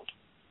world.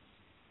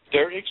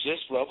 There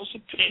exist levels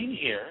of pain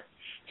here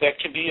that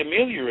can be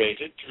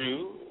ameliorated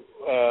through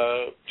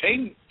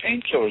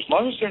painkillers, as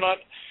long as they're not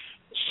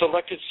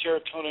selected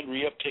serotonin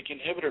reuptake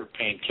inhibitor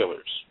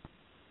painkillers.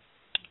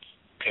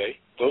 Okay,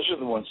 those are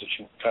the ones that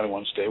you kind of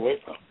want to stay away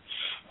from.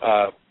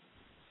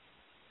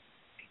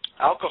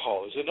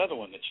 Alcohol is another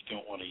one that you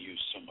don't want to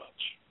use so much.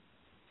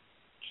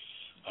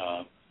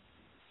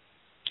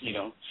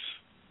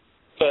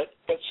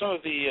 But some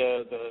of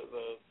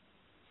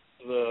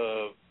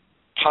the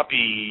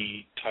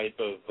poppy type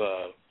of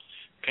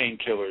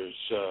painkillers,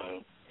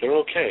 they're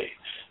okay.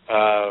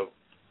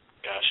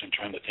 I'm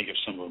trying to think of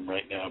some of them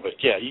right now, but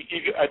yeah,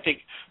 I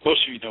think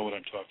most of you know what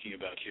I'm talking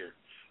about here.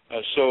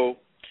 So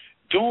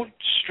don't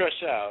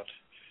stress out.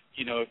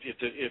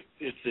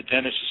 If the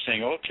dentist is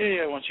saying, okay,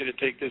 I want you to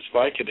take this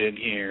Vicodin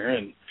here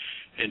and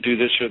do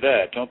this or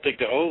that. Don't think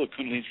that, the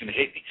Kundalini's going to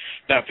hate me.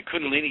 Now, if the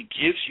Kundalini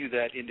gives you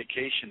that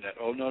indication that,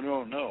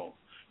 no,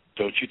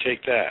 don't you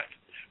take that,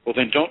 well,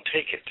 then don't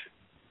take it.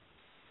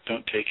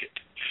 Don't take it.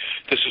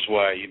 This is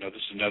why, this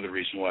is another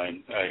reason why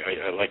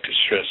I like to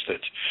stress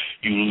that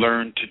you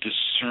learn to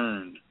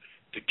discern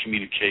the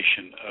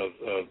communication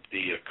of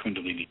the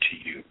Kundalini to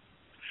you.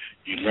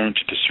 You learn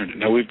to discern it.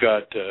 Now, we've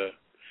got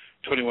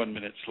 21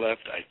 minutes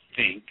left, I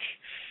think.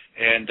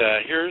 And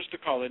here's the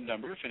call-in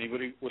number. If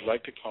anybody would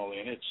like to call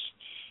in, it's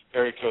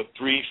area code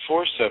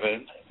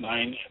 347-934-0026.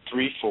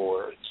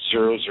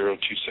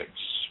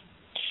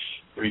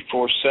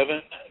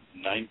 347-934-0026.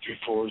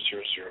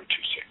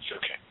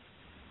 Okay.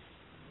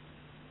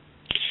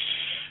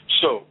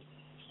 So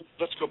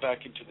let's go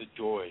back into the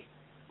Doi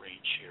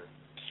range here.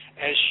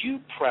 As you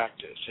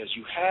practice, as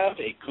you have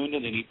a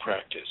Kundalini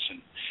practice,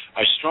 and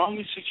I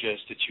strongly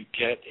suggest that you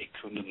get a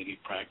Kundalini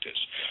practice,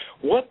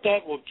 what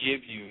that will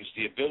give you is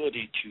the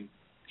ability to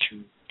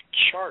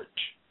chart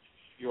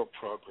your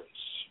progress.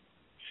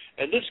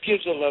 And this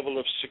gives a level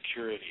of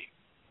security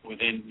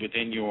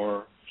within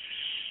your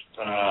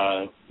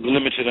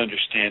limited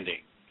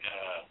understanding.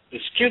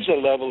 This gives a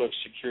level of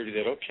security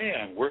that, okay,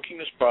 I'm working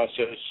this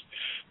process.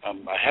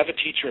 I have a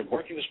teacher. I'm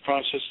working this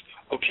process.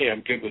 Okay,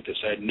 I'm good with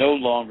this. I no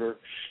longer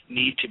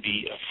need to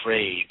be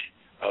afraid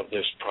of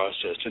this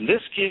process. And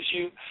this gives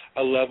you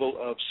a level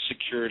of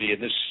security,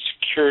 and this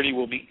security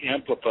will be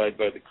amplified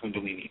by the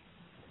Kundalini.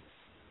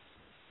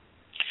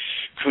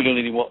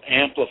 Kundalini will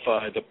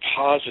amplify the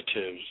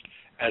positives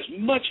as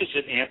much as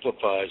it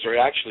amplifies, or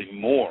actually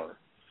more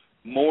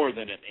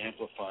than it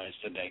amplifies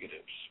the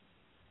negatives.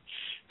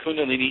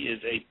 Kundalini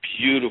is a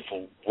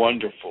beautiful,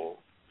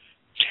 wonderful,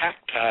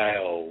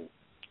 tactile,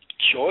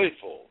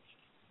 joyful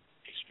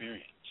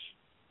experience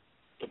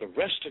for the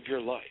rest of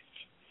your life.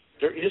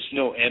 There is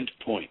no end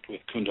point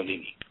with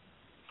Kundalini.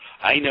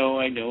 I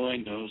know.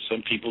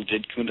 Some people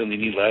did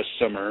Kundalini last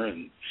summer,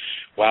 and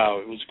wow,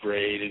 it was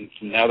great, and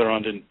now they're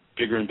on to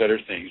bigger and better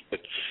things. But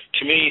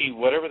to me,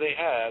 whatever they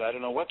had, I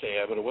don't know what they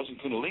had, but it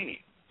wasn't Kundalini.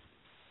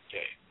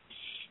 Okay.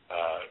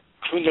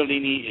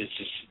 Kundalini is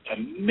this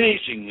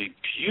amazingly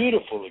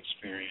beautiful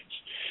experience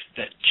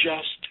that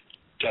just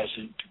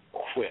doesn't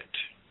quit.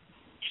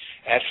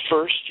 At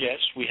first, yes,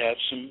 we have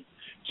some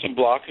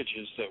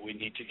blockages that we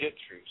need to get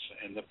through,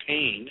 and the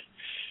pain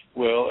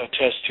will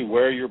attest to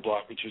where your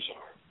blockages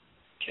are.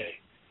 Okay,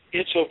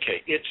 it's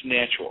okay. It's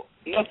natural.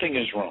 Nothing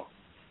is wrong.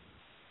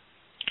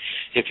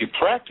 If you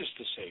practice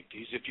the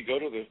safeties, if you go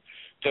to the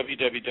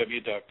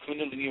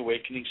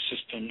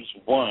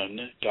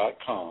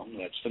www.kundaliniawakeningsystems1.com,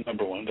 that's the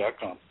number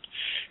 1.com,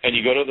 and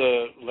you go to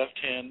the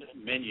left-hand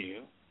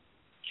menu,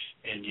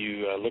 and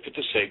you look at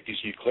the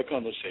safeties, you click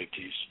on the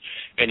safeties,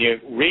 and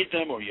you read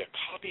them or you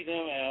copy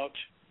them out,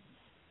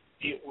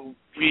 it will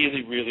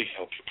really, really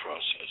help your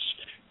process.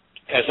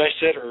 As I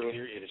said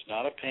earlier, it is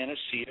not a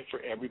panacea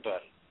for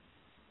everybody.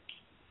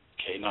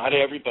 Okay, not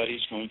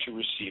everybody's going to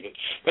receive it,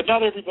 but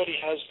not everybody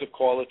has the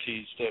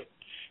qualities that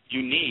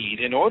you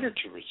need in order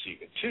to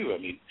receive it too. I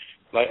mean,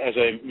 like, as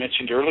I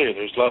mentioned earlier,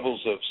 there's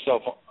levels of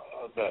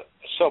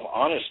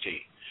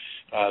self-honesty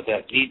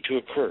that need to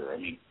occur. I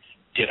mean,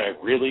 did I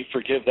really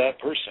forgive that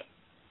person?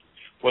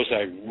 Was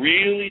I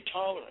really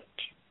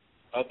tolerant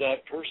of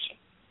that person?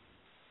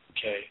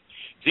 Okay,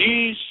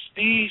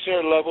 these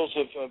are levels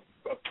of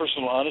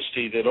personal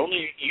honesty that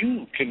only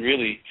you can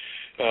really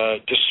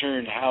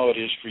discern how it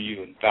is for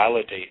you and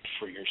validate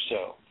for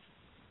yourself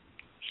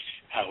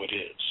how it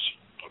is.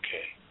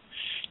 Okay,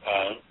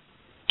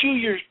 do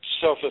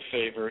yourself a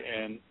favor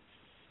and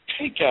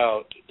take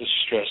out the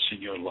stress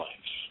in your life.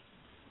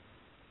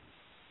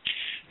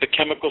 The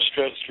chemical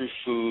stress through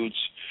foods,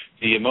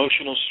 the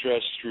emotional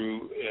stress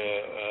through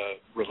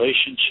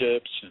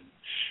relationships and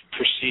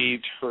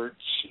perceived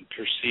hurts and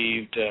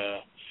perceived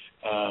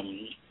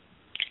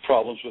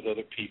problems with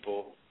other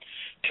people.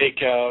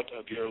 Take out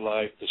of your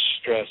life the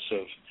stress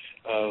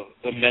of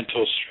the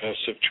mental stress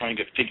of trying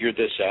to figure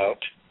this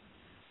out.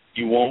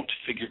 You won't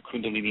figure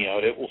Kundalini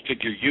out. It will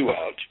figure you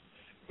out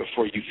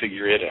before you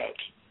figure it out,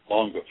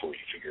 long before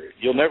you figure it.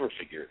 You'll never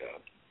figure it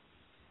out.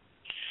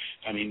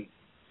 I mean,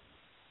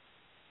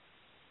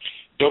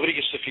 nobody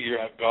gets to figure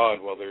out God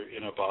while they're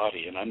in a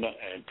body, and I'm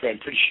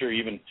pretty sure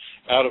even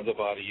out of the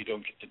body you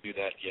don't get to do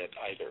that yet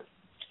either.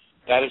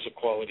 That is a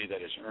quality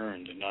that is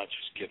earned and not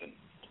just given.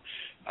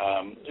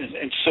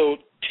 And so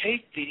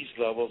take these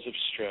levels of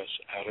stress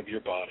out of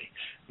your body.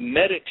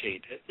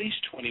 Meditate at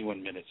least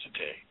 21 minutes a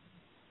day.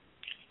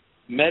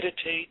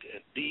 Meditate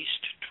at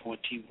least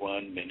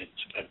 21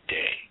 minutes a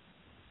day.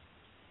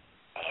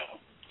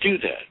 Do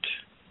that.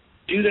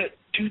 Do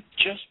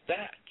just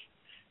that.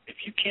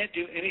 If you can't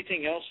do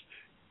anything else,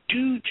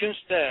 do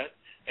just that,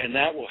 and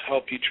that will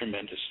help you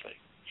tremendously.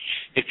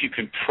 If you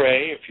can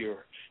pray, if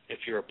you're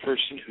a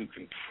person who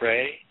can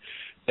pray,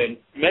 then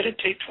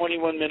meditate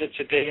 21 minutes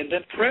a day and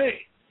then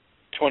pray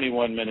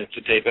 21 minutes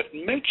a day. But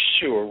make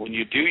sure when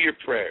you do your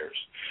prayers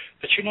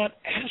that you're not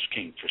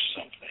asking for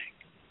something.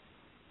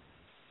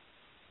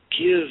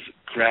 Give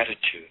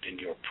gratitude in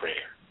your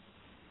prayer.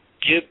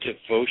 Give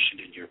devotion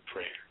in your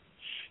prayer.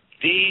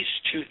 These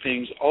two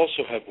things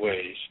also have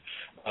ways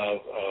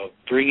of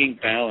bringing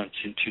balance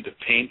into the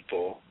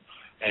painful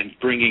and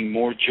bringing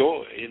more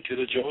joy into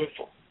the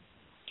joyful.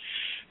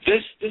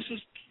 This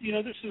is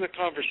a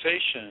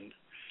conversation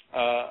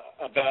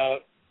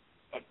about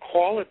a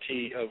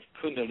quality of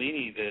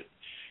Kundalini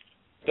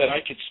that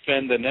I could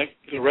spend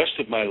the rest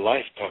of my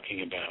life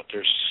talking about.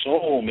 There's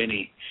so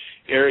many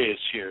areas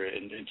here,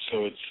 and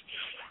so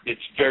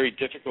it's very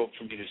difficult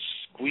for me to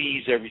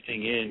squeeze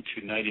everything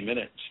into 90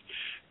 minutes.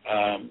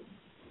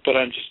 But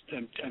I'm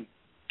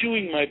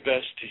doing my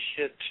best to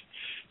hit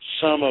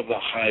some of the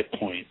high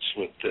points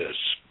with this.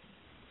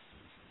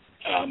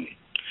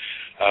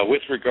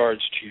 With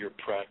regards to your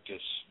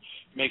practice,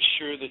 make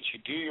sure that you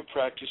do your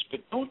practice,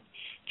 but don't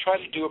try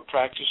to do a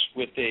practice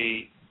with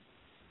the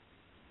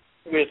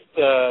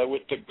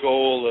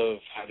goal of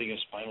having a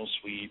spinal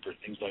sweep or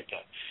things like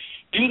that.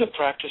 Do the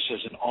practice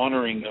as an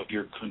honoring of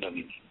your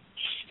Kundalini.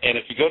 And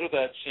if you go to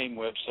that same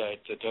website,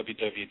 the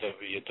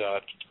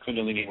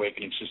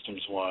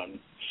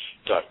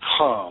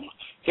www.KundaliniAwakeningSystems1.com,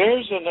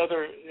 there's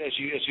another, as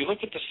you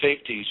look at the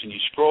safeties and you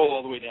scroll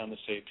all the way down the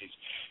safeties,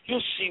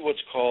 you'll see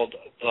what's called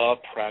the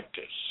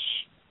practice.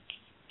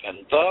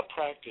 And the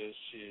practice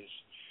is,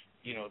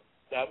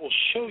 that will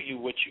show you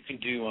what you can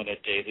do on a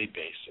daily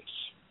basis.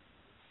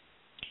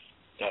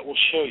 That will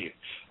show you.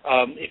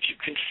 If you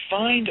can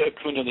find a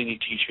Kundalini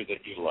teacher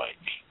that you like,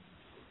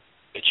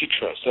 that you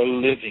trust, a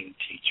living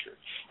teacher.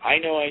 I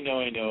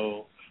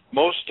know.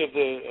 Most of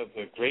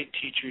the great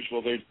teachers,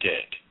 well, they're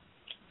dead.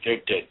 They're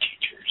dead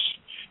teachers.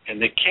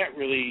 And they can't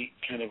really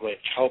kind of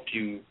like help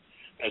you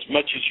as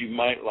much as you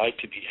might like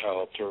to be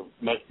helped or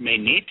may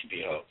need to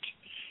be helped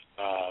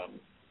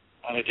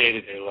on a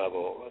day-to-day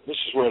level. This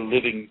is where a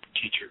living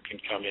teacher can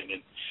come in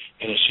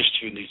and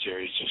assist you in these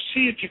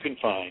see if you can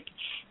find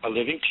a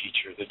living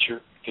teacher that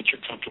you're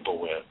comfortable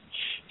with,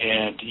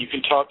 and you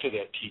can talk to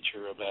that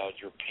teacher about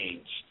your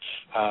pains.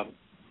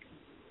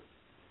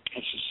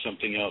 This is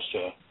something else.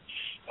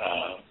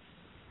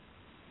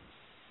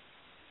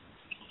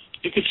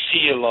 You could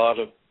see a lot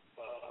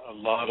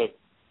of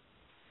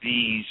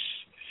these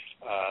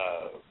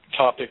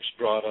topics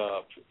brought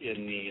up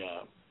in the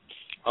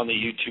on the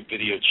YouTube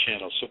video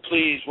channel. So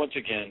please, once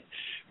again,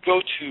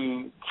 go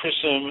to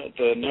Chrism,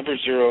 the number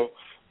 0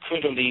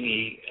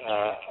 Kundalini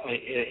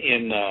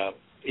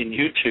in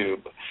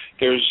YouTube.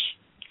 There's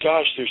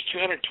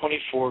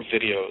 224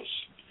 videos.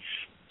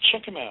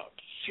 Check them out.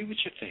 See what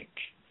you think.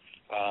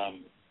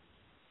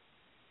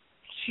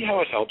 See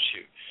how it helps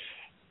you.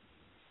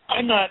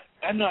 I'm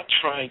not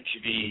trying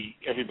to be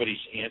everybody's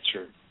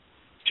answer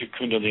to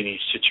Kundalini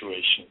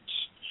situations.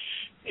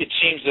 It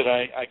seems that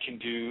I can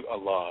do a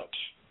lot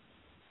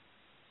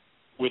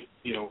with,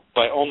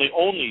 by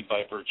only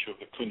by virtue of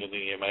the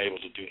Kundalini am I able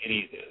to do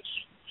any of this.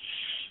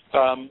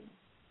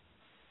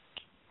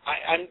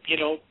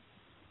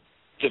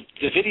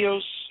 The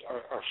videos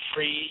are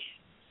free.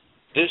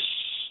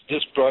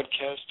 This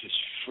broadcast is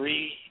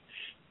free.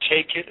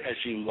 Take it as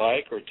you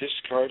like or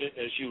discard it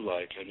as you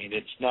like. I mean,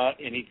 it's not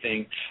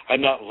anything.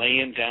 I'm not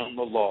laying down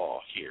the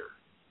law here.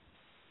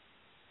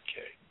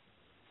 Okay.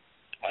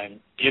 I'm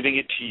giving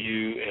it to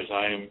you as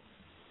I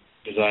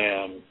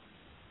am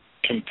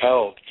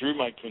compelled through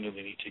my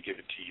Kundalini to give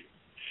it to you.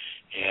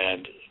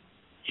 And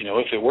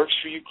if it works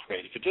for you,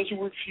 great. If it doesn't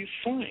work for you,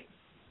 fine.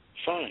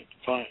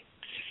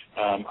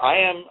 I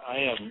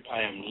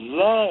am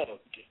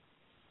loved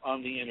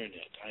on the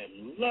internet. I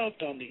am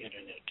loved on the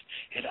internet,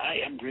 and I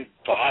am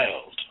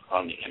reviled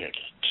on the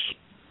internet.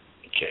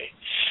 Okay,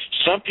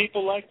 some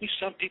people like me,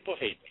 some people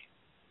hate me,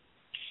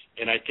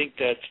 and I think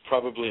that's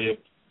probably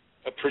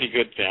a pretty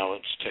good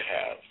balance to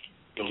have.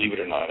 Believe it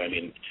or not, I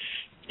mean,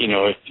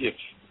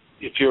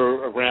 if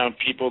you're around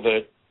people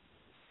that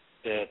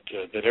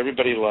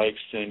everybody likes,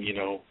 then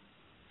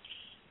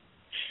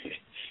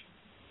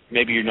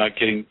maybe you're not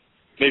getting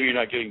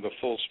the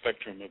full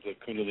spectrum of the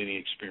Kundalini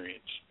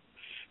experience.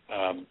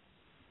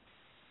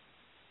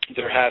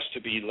 There has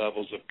to be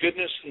levels of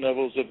goodness and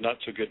levels of not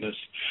so goodness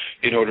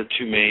in order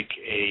to make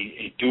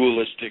a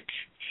dualistic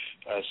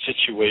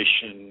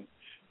situation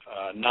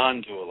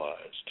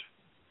non-dualized.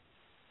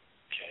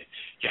 Okay,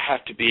 you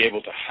have to be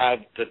able to have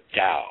the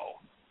Tao.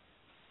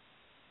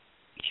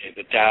 Okay,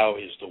 the Tao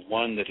is the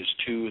one that is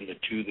two and the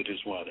two that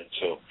is one, and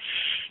so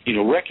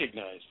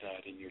recognize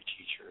that in your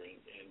teacher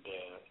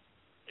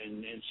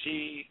and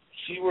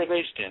see where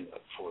they stand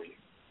up for you.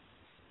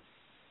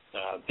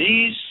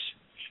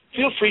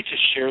 Feel free to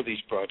share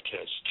these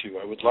broadcasts too.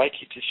 I would like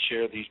you to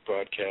share these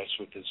broadcasts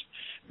with as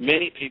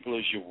many people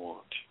as you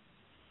want.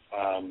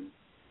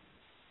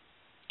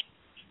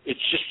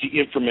 It's just the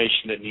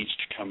information that needs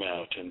to come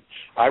out. And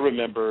I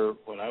remember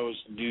when I was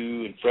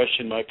new and fresh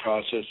in my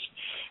process,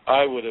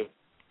 I would have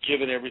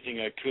given everything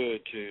I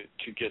could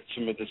to get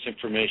some of this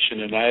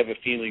information. And I have a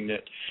feeling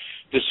that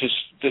this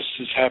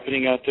is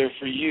happening out there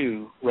for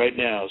you right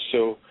now.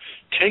 So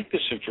take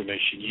this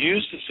information,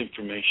 use this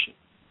information.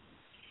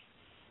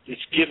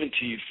 It's given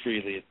to you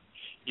freely,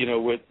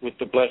 with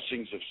the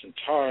blessings of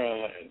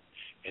Santara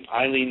and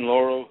Eileen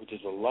Laurel, who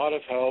does a lot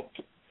of help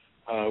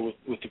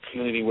with the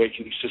Kundalini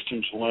Awakening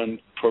Systems 1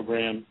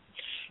 program.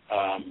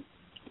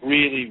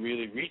 Really,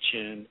 really reach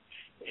in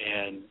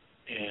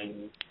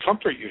and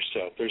comfort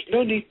yourself. There's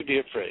no need to be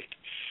afraid.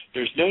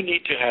 There's no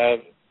need to have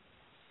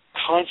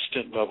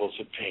constant levels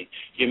of pain.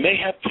 You may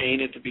have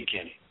pain at the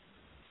beginning,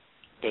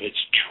 but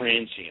it's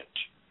transient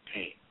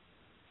pain.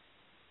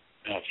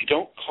 Now, if you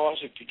don't cause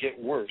it to get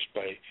worse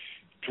by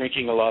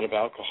drinking a lot of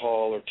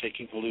alcohol or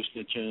taking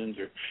hallucinogens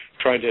or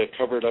trying to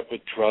cover it up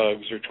with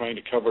drugs or trying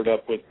to cover it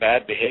up with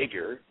bad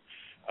behavior,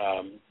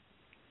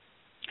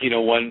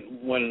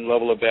 one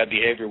level of bad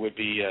behavior would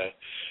be,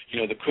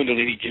 the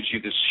Kundalini gives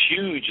you this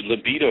huge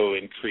libido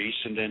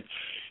increase, and then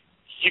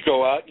you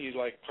go out and you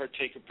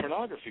partake of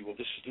pornography. Well,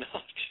 this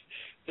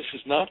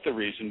is not the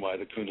reason why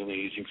the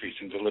Kundalini is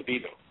increasing the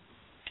libido,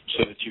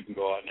 so that you can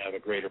go out and have a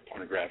greater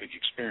pornographic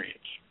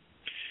experience.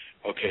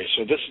 Okay,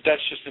 so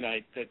that's just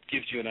that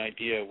gives you an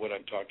idea of what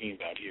I'm talking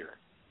about here.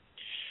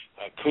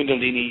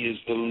 Kundalini is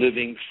the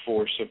living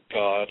force of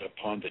God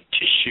upon the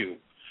tissue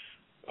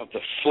of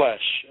the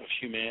flesh of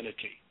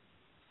humanity.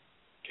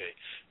 Okay,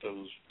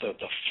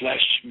 the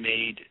flesh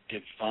made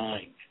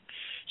divine.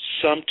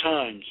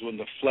 Sometimes when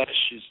the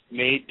flesh is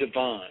made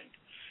divine,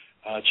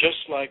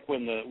 just like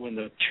when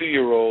the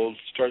 2-year-old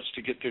starts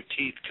to get their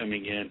teeth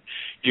coming in,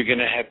 you're going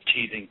to have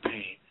teething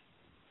pain.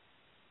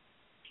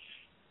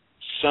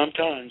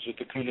 Sometimes with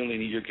the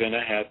Kundalini, you're going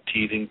to have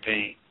teething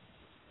pain,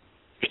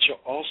 but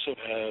you'll also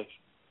have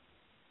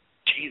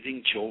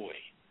teething joy.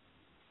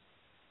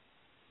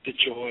 The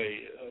joy,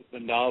 the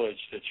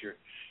knowledge that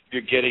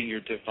you're getting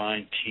your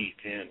divine teeth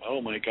in. Oh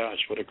my gosh,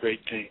 what a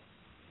great thing!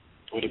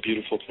 What a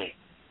beautiful thing.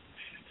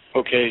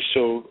 Okay,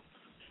 so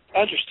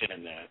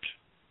understand that.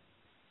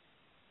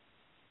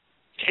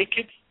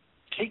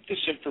 Take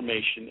this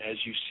information as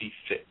you see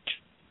fit.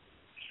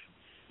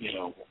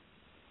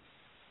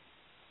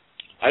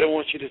 I don't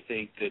want you to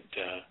think that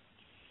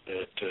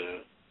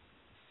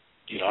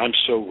I'm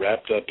so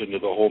wrapped up into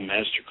the whole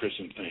Master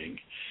Chrism thing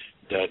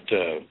that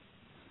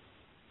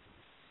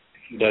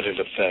it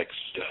affects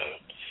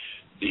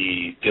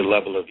the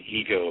level of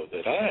ego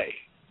that I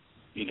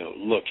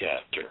look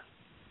after.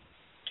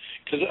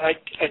 Because I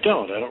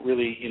don't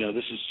really,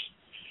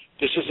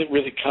 this isn't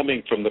really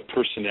coming from the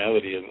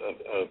personality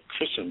of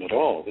Chrism at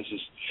all.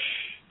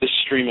 This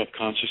stream of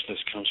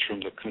consciousness comes from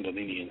the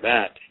Kundalini, and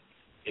that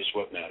is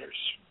what matters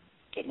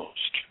the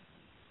most.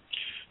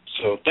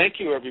 So thank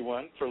you,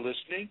 everyone, for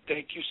listening.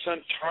 Thank you,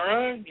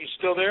 Santara. You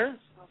still there? Are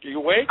you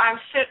awake?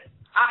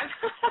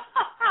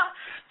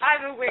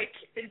 I'm awake.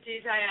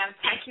 Indeed, I am.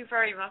 Thank you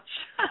very much.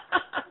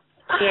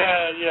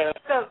 Yeah.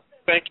 So,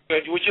 thank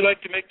you. Would you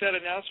like to make that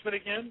announcement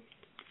again?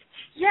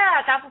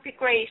 Yeah, that would be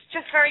great.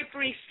 Just very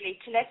briefly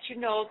to let you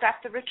know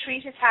that the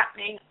retreat is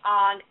happening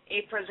on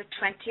April the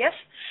 20th,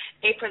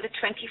 April the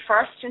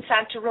 21st in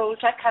Santa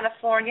Rosa,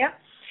 California.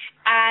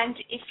 And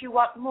if you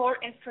want more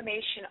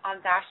information on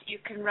that, you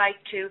can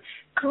write to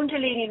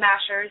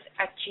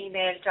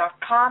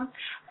kundalinimatters@gmail.com,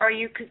 or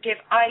you could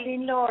give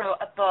Eileen Lauro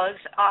a buzz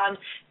on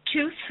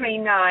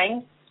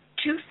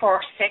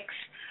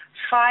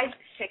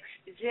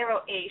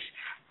 239-246-5608,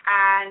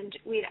 and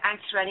we'll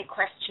answer any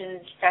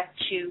questions that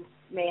you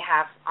may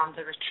have on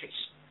the retreat.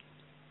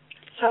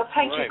 So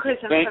thank you,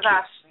 Chrism, for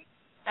that.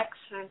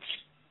 Excellent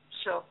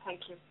show.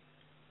 Thank you.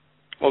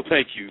 Well,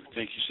 thank you.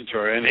 Thank you,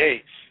 Santara. And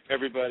hey,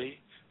 everybody,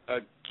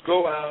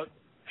 go out,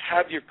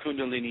 have your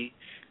Kundalini,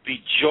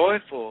 be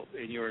joyful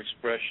in your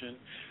expression.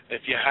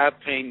 If you have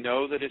pain,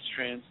 know that it's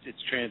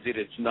transient.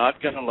 It's not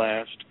going to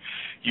last.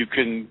 You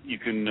can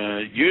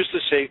use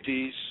the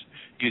safeties,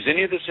 use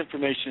any of this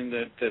information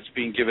that's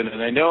being given.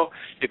 And I know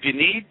if you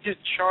need to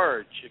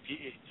charge,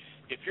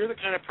 if you're the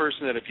kind of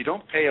person that if you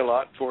don't pay a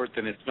lot for it,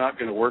 then it's not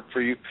going to work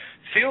for you,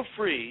 feel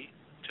free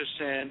to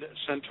send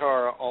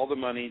Santara all the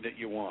money that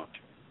you want.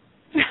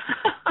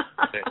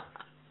 Okay.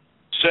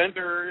 Send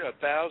her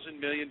 $1,000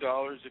 million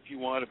if you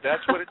want. If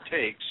that's what it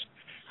takes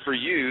for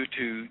you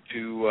to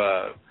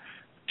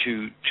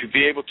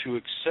be able to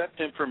accept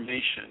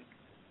information,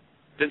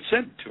 then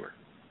send it to her.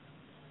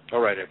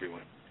 All right,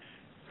 everyone.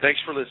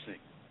 Thanks for listening.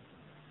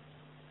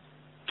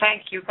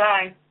 Thank you.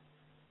 Bye.